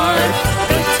start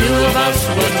the two of us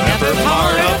would never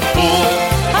part. A fool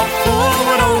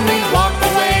would only walk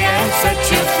away and set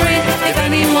you free. If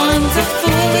anyone's a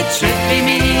fool, it should be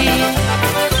me.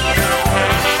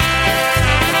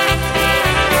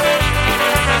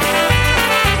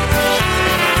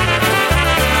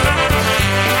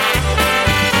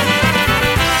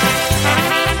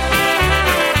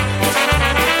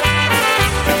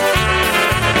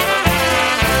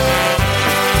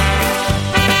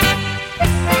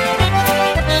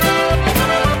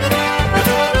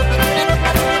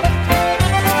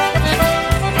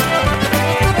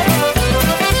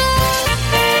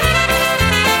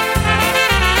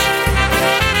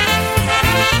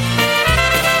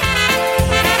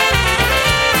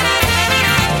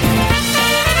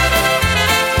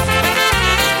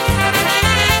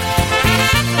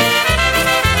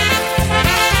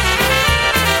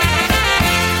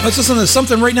 Let's listen to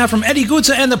something right now from Eddie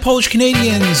Gutza and the Polish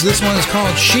Canadians. This one is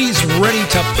called She's Ready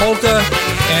to Polka.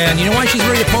 And you know why she's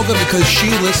ready to polka? Because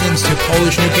she listens to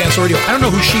Polish Newcastle Radio. I don't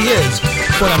know who she is,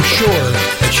 but I'm sure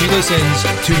that she listens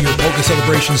to your polka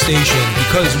celebration station,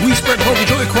 because we spread polka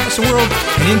joy across the world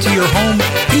and into your home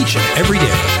each and every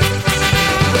day.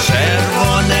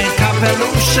 Czerwony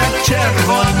kapeluszek,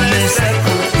 czerwony se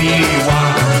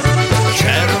kupiła.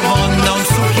 Czerwoną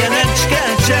sukieneczkę,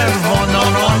 czerwoną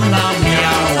ona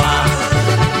miała.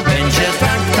 Będzie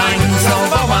tak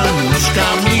tańcowała,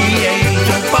 nóżkami jej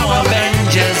tupała,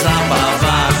 będzie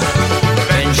zabawa.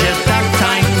 Będzie tak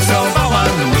tańcowała,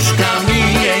 nóżkami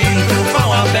jej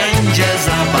tupała, będzie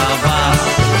zabawa.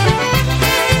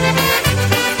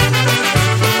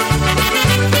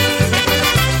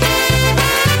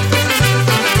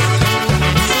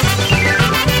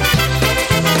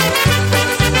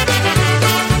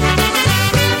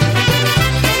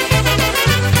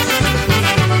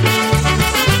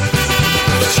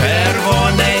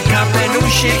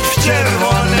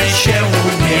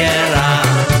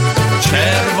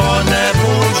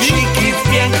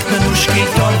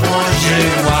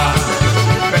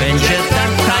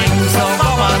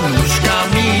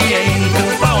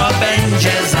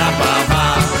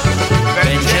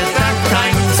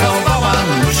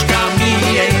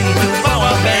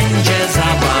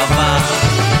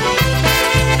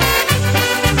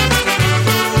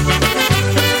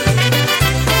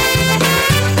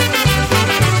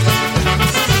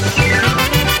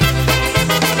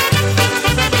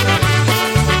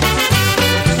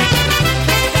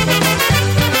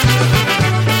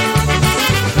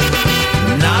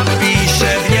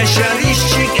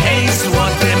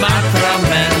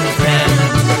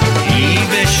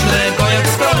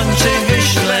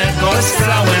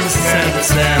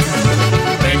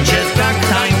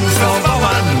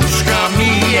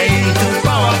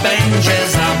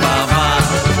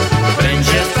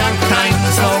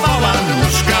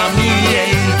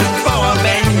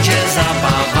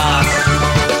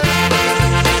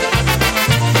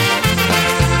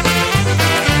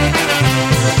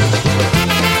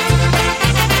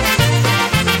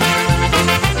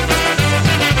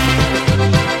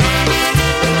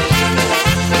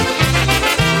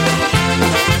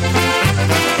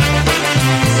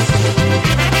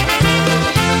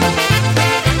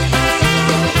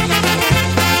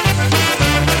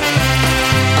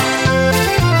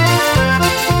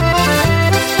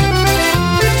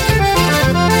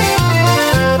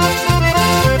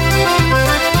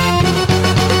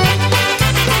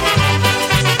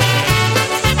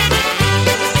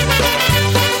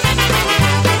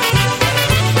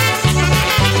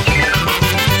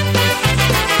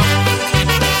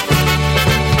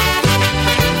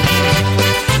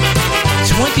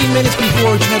 15 minutes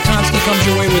before Jeanette Tonsky comes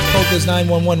your way with Polkas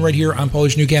 911 right here on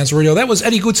Polish Newcastle Radio. That was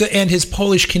Eddie Gutza and his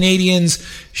Polish Canadians.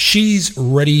 She's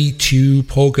ready to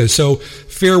polka. So,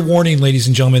 fair warning, ladies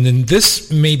and gentlemen, and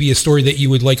this may be a story that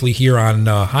you would likely hear on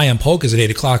High on Polkas at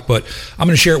 8 o'clock, but I'm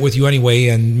going to share it with you anyway,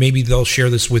 and maybe they'll share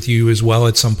this with you as well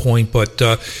at some point, but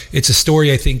it's a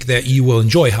story I think that you will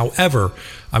enjoy. However,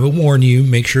 I will warn you,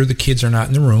 make sure the kids are not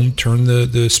in the room. Turn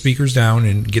the speakers down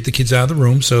and get the kids out of the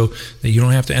room so that you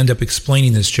don't have to end up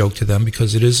explaining this joke to them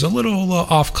because it is a little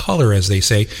off color, as they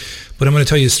say. But I'm going to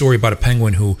tell you a story about a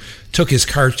penguin who took his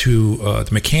car to the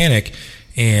mechanic,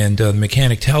 and the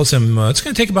mechanic tells him it's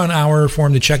going to take about an hour for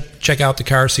him to check out the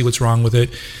car, see what's wrong with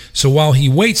it. So while he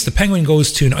waits, the penguin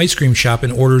goes to an ice cream shop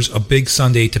and orders a big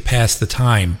sundae to pass the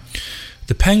time.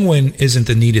 The penguin isn't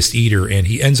the neatest eater, and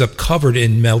he ends up covered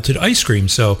in melted ice cream.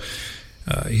 So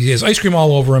he has ice cream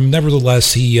all over him.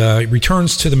 Nevertheless, he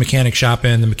returns to the mechanic shop,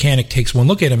 and the mechanic takes one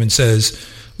look at him and says,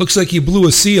 "Looks like you blew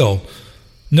a seal."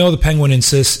 No, the penguin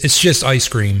insists, "It's just ice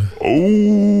cream." Oh,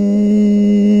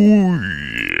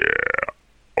 yeah.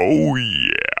 Oh,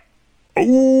 yeah.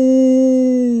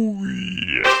 Oh,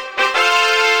 yeah.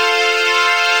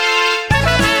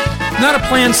 Not a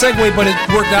planned segue, but it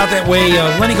worked out that way.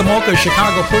 Lenny Gomulka,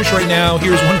 Chicago Push right now.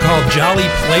 Here's one called Jolly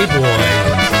Playboy.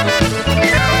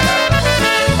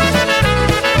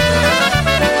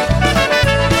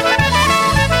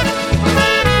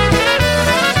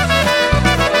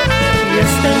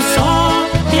 Jestem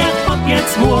sobie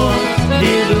chłopiec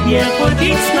młody, lubię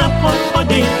chodzić na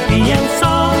pochody, piję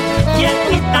sobie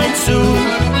i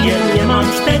tańcuję, nie mam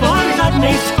z tego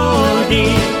żadnej szkody.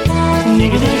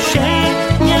 Nigdy się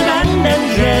nie będę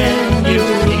żenił,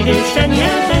 nigdy się nie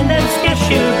będę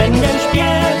spieszył, będę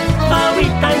śpiewał i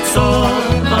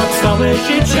tańcował, całe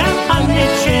życie Pan mnie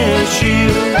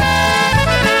cieszył.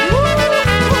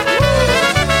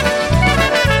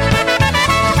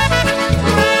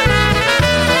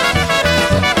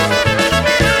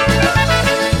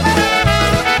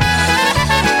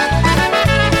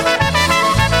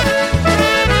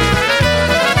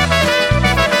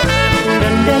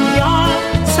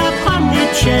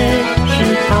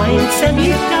 Tańcem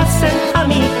i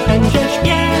piosenkami będzie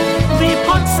śpiewy,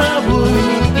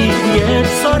 pocałunki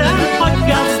wieczorem pod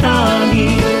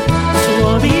gwiazdami.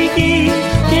 Słowiki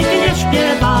pięknie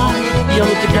śpiewają,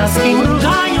 gwiazdki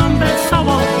mrugają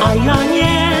wesoło, a ja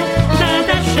nie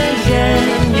będę się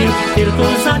żenił, tylko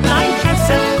zatańczę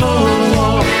se w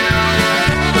koło.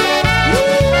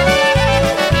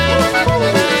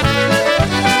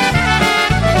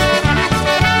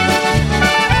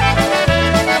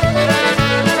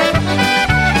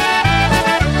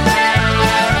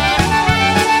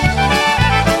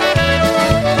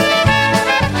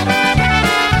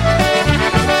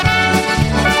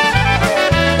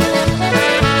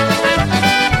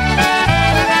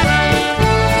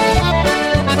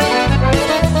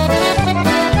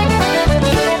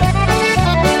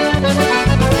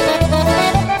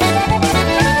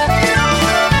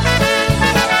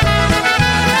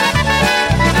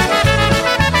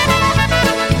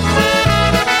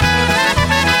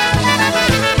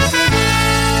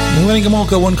 Lenny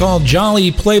Gomulka, one called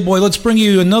Jolly Playboy. Let's bring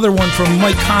you another one from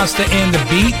Mike Costa and The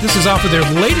Beat. This is off of their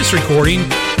latest recording,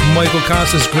 Michael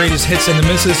Costa's Greatest Hits and the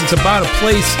Misses. It's about a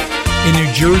place in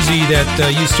New Jersey that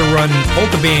used to run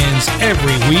polka bands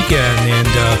every weekend,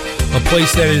 and a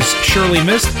place that is surely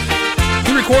missed.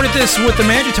 He recorded this with the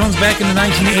Magitones back in the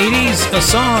 1980s, a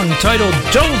song titled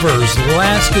Dover's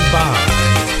Last Goodbye.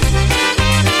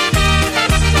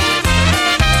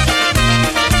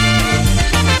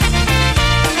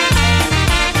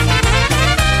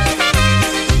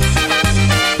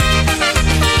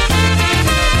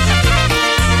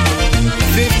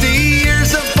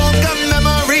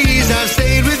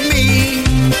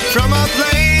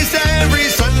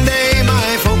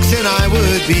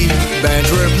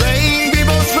 Bands were playing,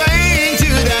 people swaying to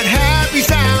that happy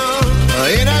sound.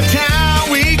 In a town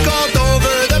we called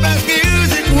Dover, the best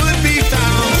music would be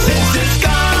found. Since it's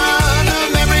gone,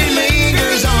 a memory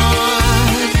lingers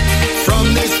on.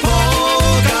 From this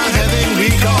polka heaven we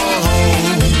call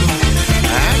home.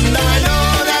 And I know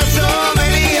that so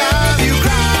many of you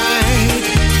cried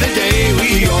the day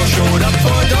we all showed up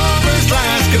for Dover's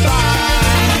last goodbye.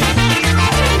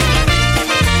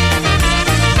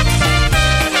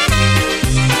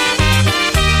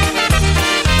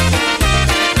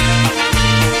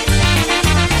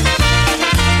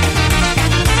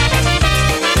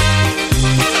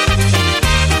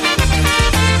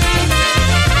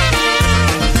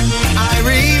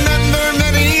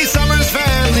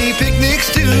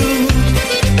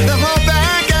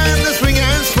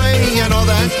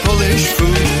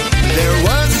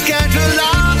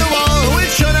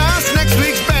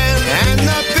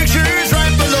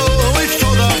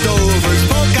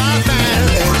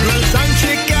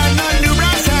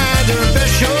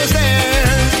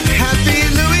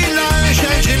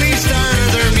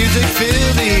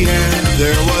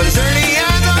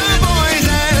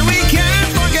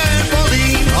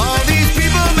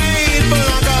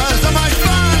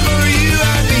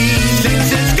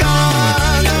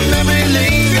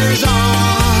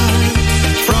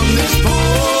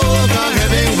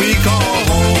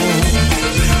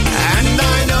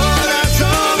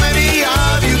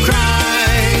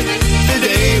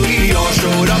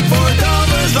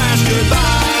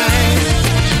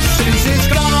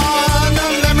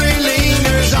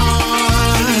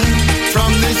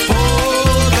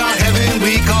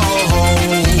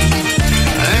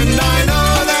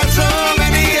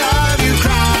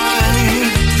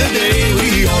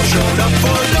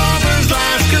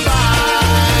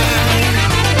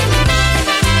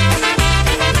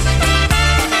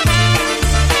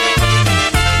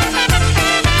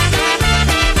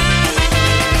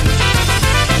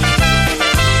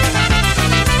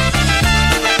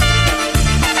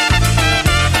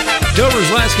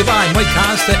 Dover's Last Goodbye, Mike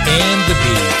Costa and the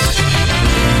Beats.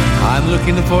 I'm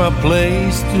looking for a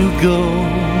place to go,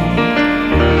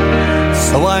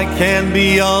 so I can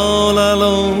be all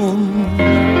alone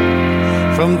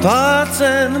from thoughts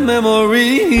and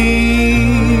memories,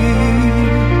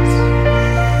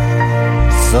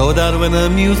 so that when the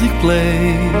music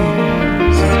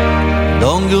plays,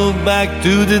 don't go back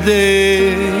to the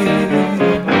days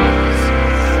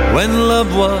when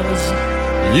love was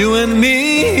you and me.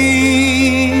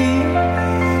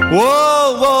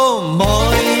 Whoa, whoa,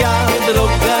 moja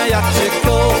droga, jak cię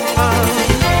kocham,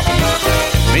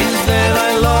 means that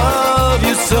I love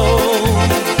you so.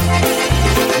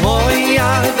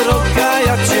 Moja droga,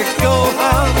 jak cię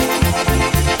kocham,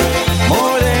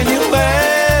 more than you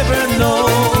ever know.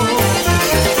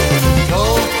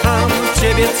 Kocham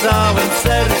ciebie całym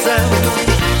sercem,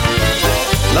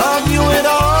 love you with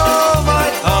all my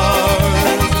heart.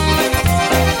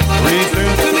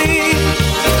 Return to me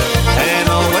and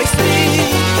always be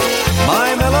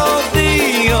my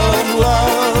melody of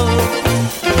love.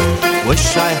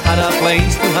 Wish I had a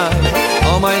place to hide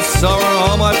all my sorrow,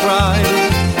 all my pride.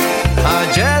 I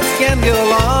just can't get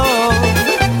along,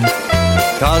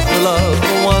 'cause the love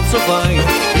for once so fine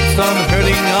keeps on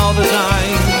hurting all the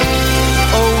time.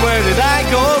 Oh, where did I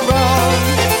go wrong?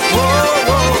 Oh,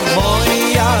 oh,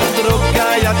 moja droga,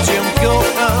 ja cię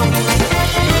kocham,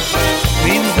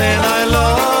 means that I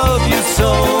love you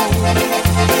so.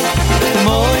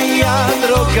 Moja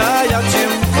droga, ja cię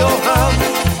kocham,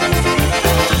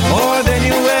 more than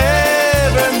you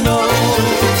ever know.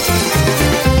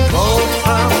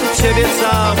 Kocham ciebie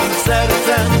całym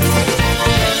sercem,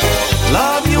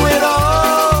 love you with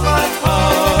all my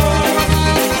heart.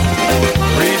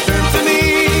 Return to me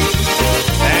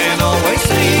and always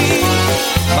be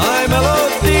my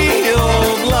melody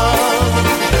of love.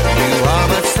 You are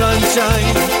my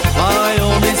sunshine, my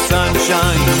only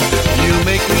sunshine. You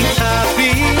make me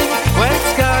happy when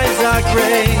skies are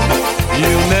gray.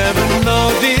 You never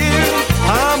know, dear,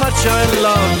 how much I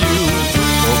love you.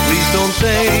 Oh, please don't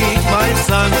take my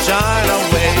sunshine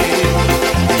away.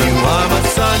 You are my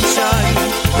sunshine,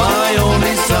 my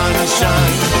only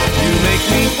sunshine. You make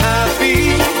me happy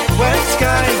when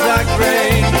skies are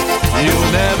gray. You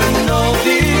never know,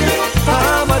 dear,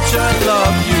 how much I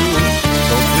love you.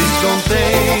 So please don't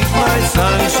take my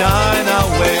sunshine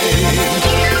away.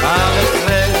 Alle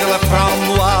frères, la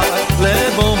framboise, les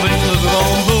bonbons de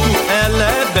bambou, et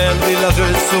les belles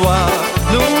villages soir,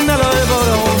 nous ne les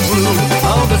voulons plus.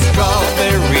 All the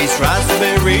strawberries,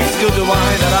 raspberries, good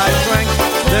wine that I drank,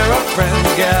 there are friends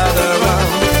gather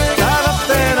round. That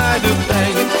often I do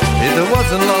think, it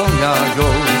wasn't long ago,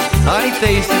 I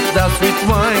tasted that sweet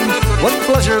wine. What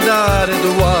pleasure that it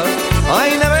was,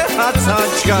 I never had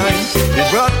such kind. It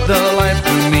brought the life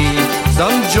to me,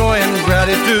 some joy and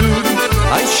gratitude.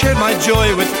 I shared my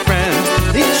joy with friends,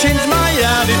 it changed my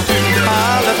attitude.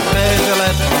 Ah, la fraise,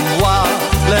 les framboises,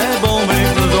 les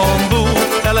bonbons de bambou,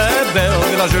 et les belles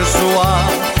villages soir,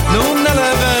 nous ne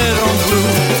les verrons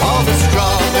plus. All the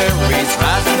strawberries,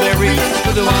 raspberries, to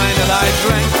the wine that I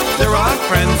drank, there are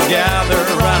friends gathered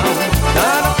around.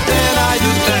 Not often I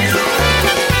do think.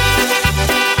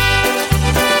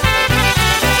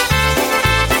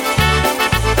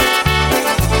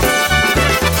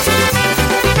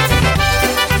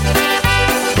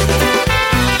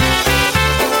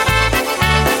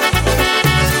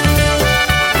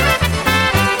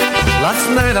 Last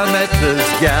night I met this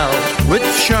gal, with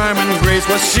charm and grace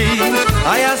was she.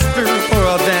 I asked her for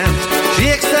a dance, she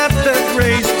accepted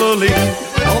gracefully.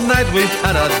 All night we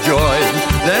had a joy,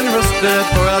 then rested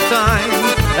for a time,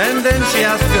 and then she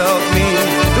asked of me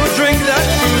to drink that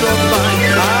fruit of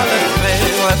mine. Ah, les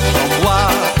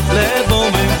framboises, les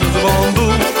bonbons de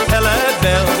bambou, et les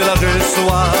belles villages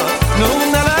soir, nous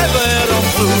ne les verrons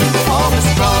plus. All the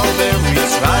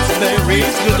strawberries,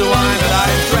 raspberries, good wine that I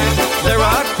drank, there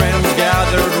are friends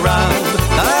gathered round,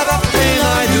 not often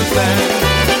I do thank.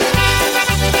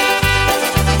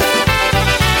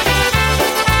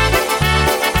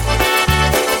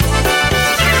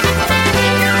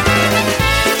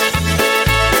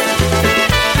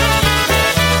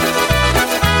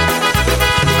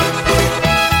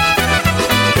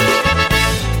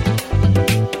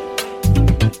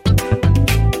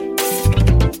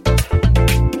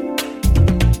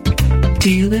 Do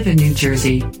you live in New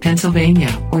Jersey, Pennsylvania,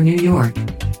 or New York?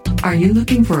 Are you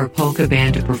looking for a polka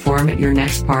band to perform at your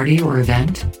next party or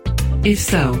event? If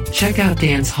so, check out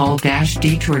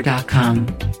dancehall-detour.com.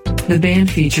 The band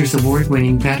features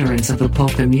award-winning veterans of the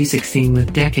polka music scene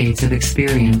with decades of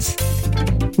experience.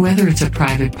 Whether it's a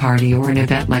private party or an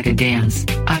event like a dance,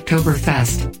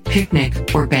 Oktoberfest, picnic,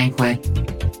 or banquet,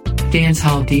 Dance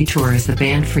Hall Detour is the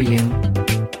band for you.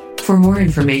 For more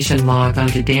information, log on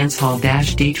to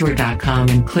dancehall-detour.com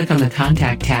and click on the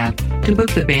Contact tab to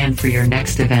book the band for your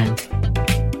next event.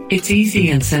 It's easy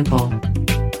and simple.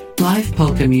 Live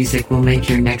polka music will make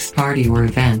your next party or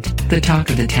event the talk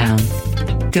of the town.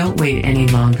 Don't wait any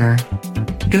longer.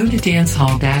 Go to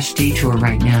dancehall-detour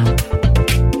right now.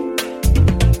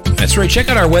 That's right. Check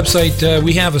out our website.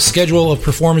 We have a schedule of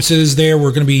performances there.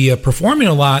 We're going to be performing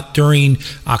a lot during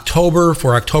October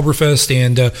for Oktoberfest,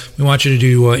 and we want you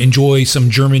to enjoy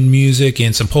some German music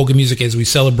and some polka music as we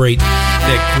celebrate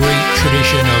that great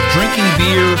tradition of drinking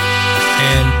beer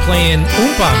and playing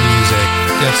oompa music.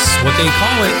 That's what they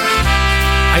call it.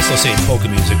 I still say polka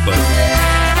music, but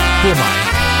who am I?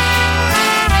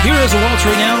 Here is a waltz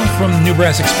right now from New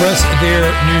Brass Express, their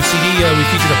new CD. We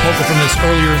featured a polka from this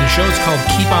earlier in the show. It's called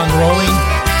Keep On Rolling.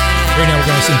 Right now we're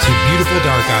going to listen to Beautiful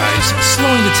Dark Eyes,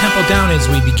 slowing the tempo down as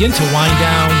we begin to wind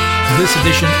down this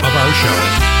edition of our show.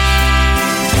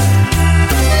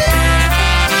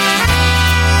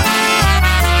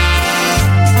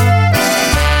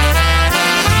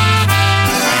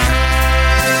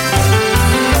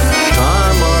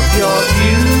 Charm of your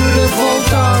beautiful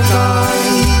dark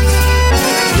eyes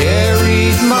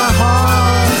carried my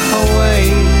heart away.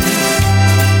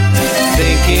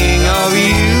 Thinking of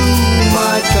you,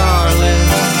 my darling,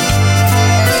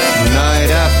 night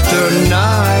after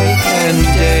night and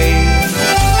day.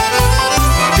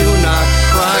 Do not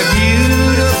cry,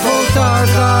 beautiful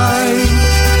dark eyes.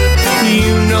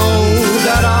 You know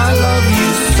that I love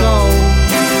you so.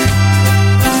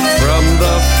 From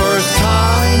the first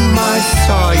time I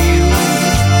saw you,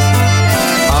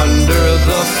 under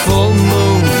the full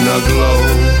moon aglow.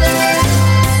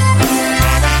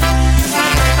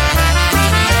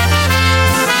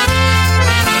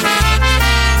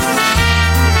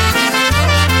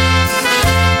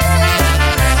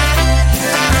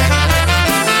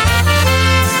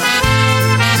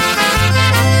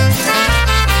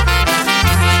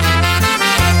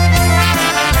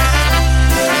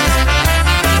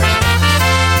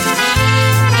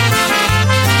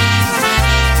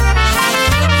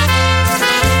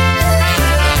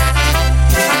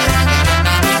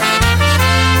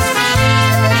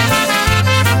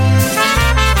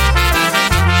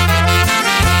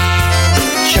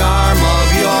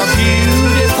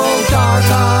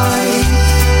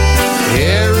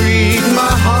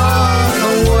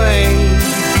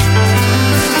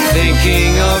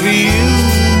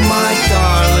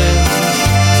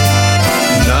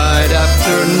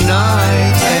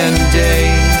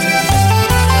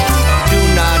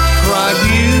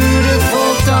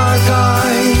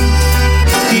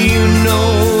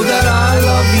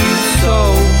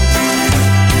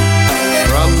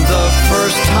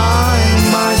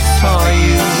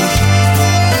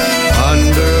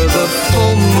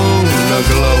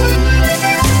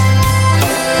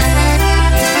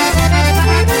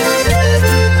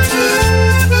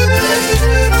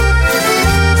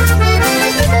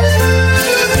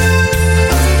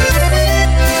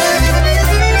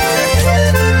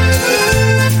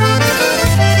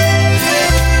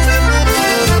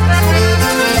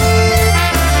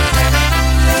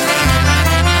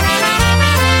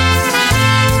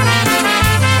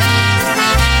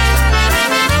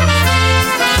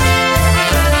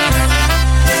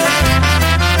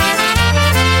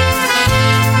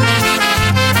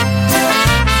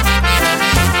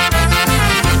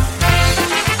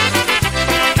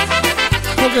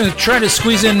 Try to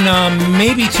squeeze in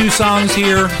maybe two songs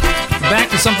here.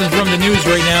 Back to something from the news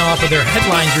right now off of their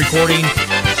Headlines recording,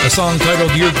 a song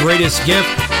titled Your Greatest Gift.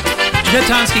 Jeanette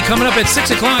Tonsky coming up at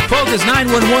 6 o'clock. Polkas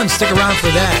 911. Stick around for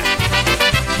that.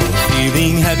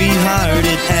 Feeling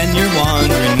heavy-hearted and you're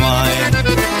wondering why.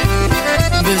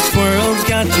 This world's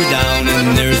got you down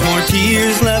and there's more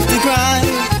tears left to cry.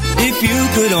 If you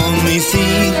could only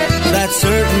see that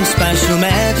certain special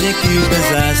magic you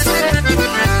possess,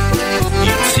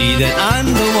 you'd see that I'm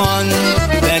the one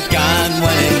that God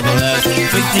went and blessed.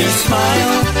 With your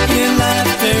smile, your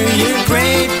laughter, your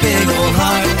great big old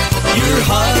heart, your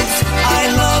hugs, I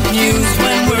love yous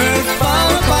when we're far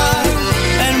apart.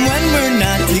 And when we're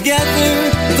not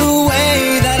together, the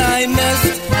way that I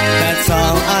missed, that's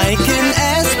all I can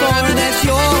ask for, that's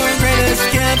your greatest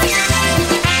gift.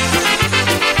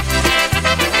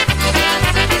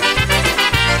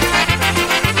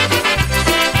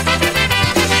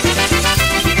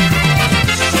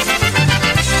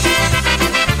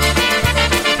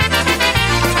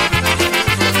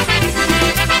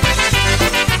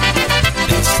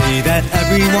 That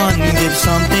everyone gives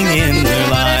something in their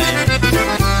life,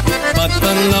 but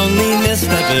the loneliness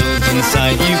that builds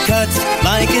inside you cuts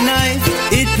like a knife.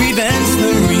 It prevents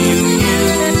the real you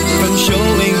from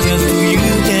showing just who you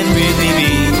can really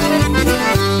be.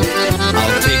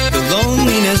 I'll take the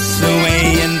loneliness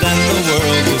away and then the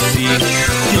world will see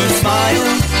your smile,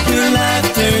 your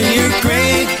laughter, your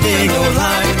great big old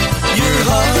heart, your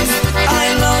hugs, I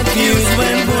love yous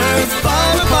when we're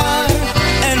far apart.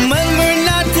 And when we're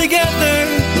not together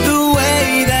the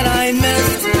way that I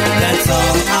missed, that's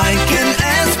all I can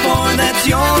ask for, that's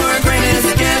your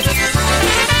greatest gift.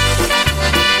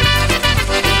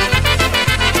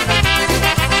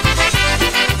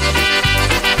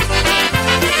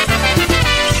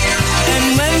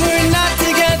 And when we're not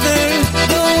together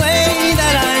the way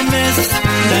that I missed,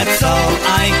 that's all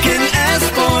I can ask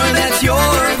for, that's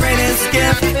your greatest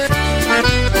gift.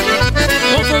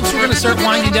 Well, folks, we're going to start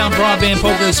winding down Broadband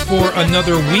Polkas for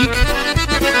another week.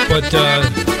 But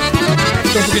don't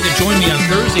forget to join me on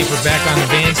Thursday for Back on the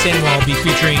Bandstand, where I'll be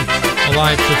featuring a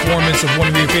live performance of one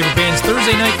of your favorite bands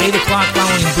Thursday night, 8 o'clock,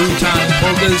 following Brew Time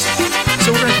Polkas.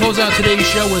 So we're going to close out today's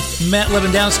show with Matt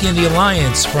Lewandowski and the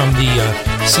Alliance from the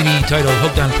CD titled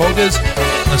Hooked on Polkas,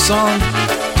 a song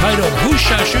titled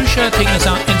Husha Shusha, taking us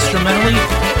out instrumentally.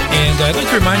 And I'd like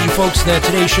to remind you folks that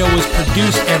today's show was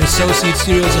produced at Associate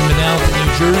Studios in Manalapan,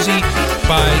 New Jersey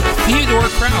by Theodore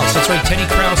Krause. That's right, Teddy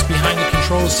Krause behind the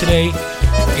controls today.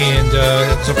 And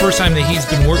it's the first time that he's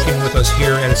been working with us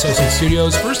here at Associate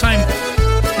Studios. First time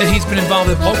that he's been involved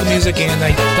with polka music, and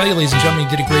I tell you, ladies and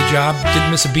gentlemen, he did a great job. Didn't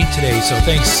miss a beat today, so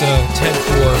thanks, Ted,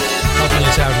 for helping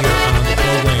us out here on the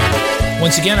program.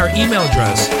 Once again, our email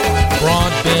address,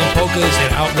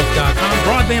 broadbandpolkas@outlook.com,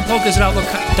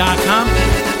 broadbandpolkas@outlook.com.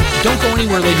 Don't go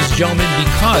anywhere, ladies and gentlemen,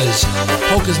 because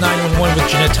Polkas 911 with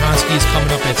Jeanette Tonsky is coming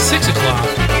up at 6 o'clock.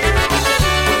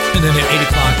 And then at 8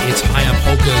 o'clock, it's High on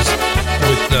Polkas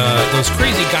with those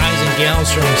crazy guys and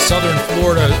gals from southern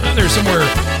Florida. They're somewhere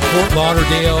Fort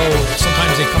Lauderdale.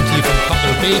 Sometimes they come to you from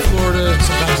Cutler Bay, Florida.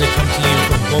 Sometimes they come to you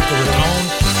from Boca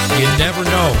Raton. You never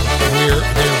know where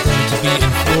they're going to be in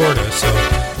Florida. So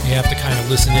you have to kind of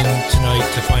listen in tonight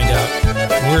to find out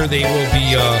where they will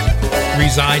be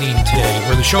residing today,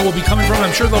 where the show will be coming from.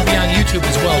 I'm sure they'll be on YouTube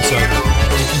as well, so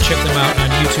you can check them out on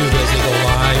YouTube as they go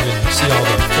live and see all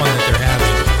the fun that they're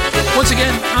having. Once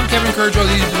again, I'm Kevin Kurjo.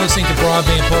 You've been listening to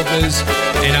Broadband Polkas,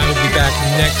 and I will be back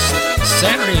next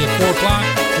Saturday at 4 o'clock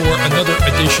for another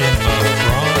edition of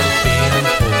Broadband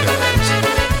Polkas.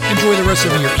 Enjoy the rest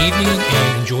of your evening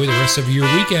and enjoy the rest of your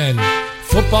weekend.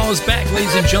 Football is back,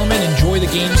 ladies and gentlemen. Enjoy the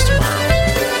games tomorrow.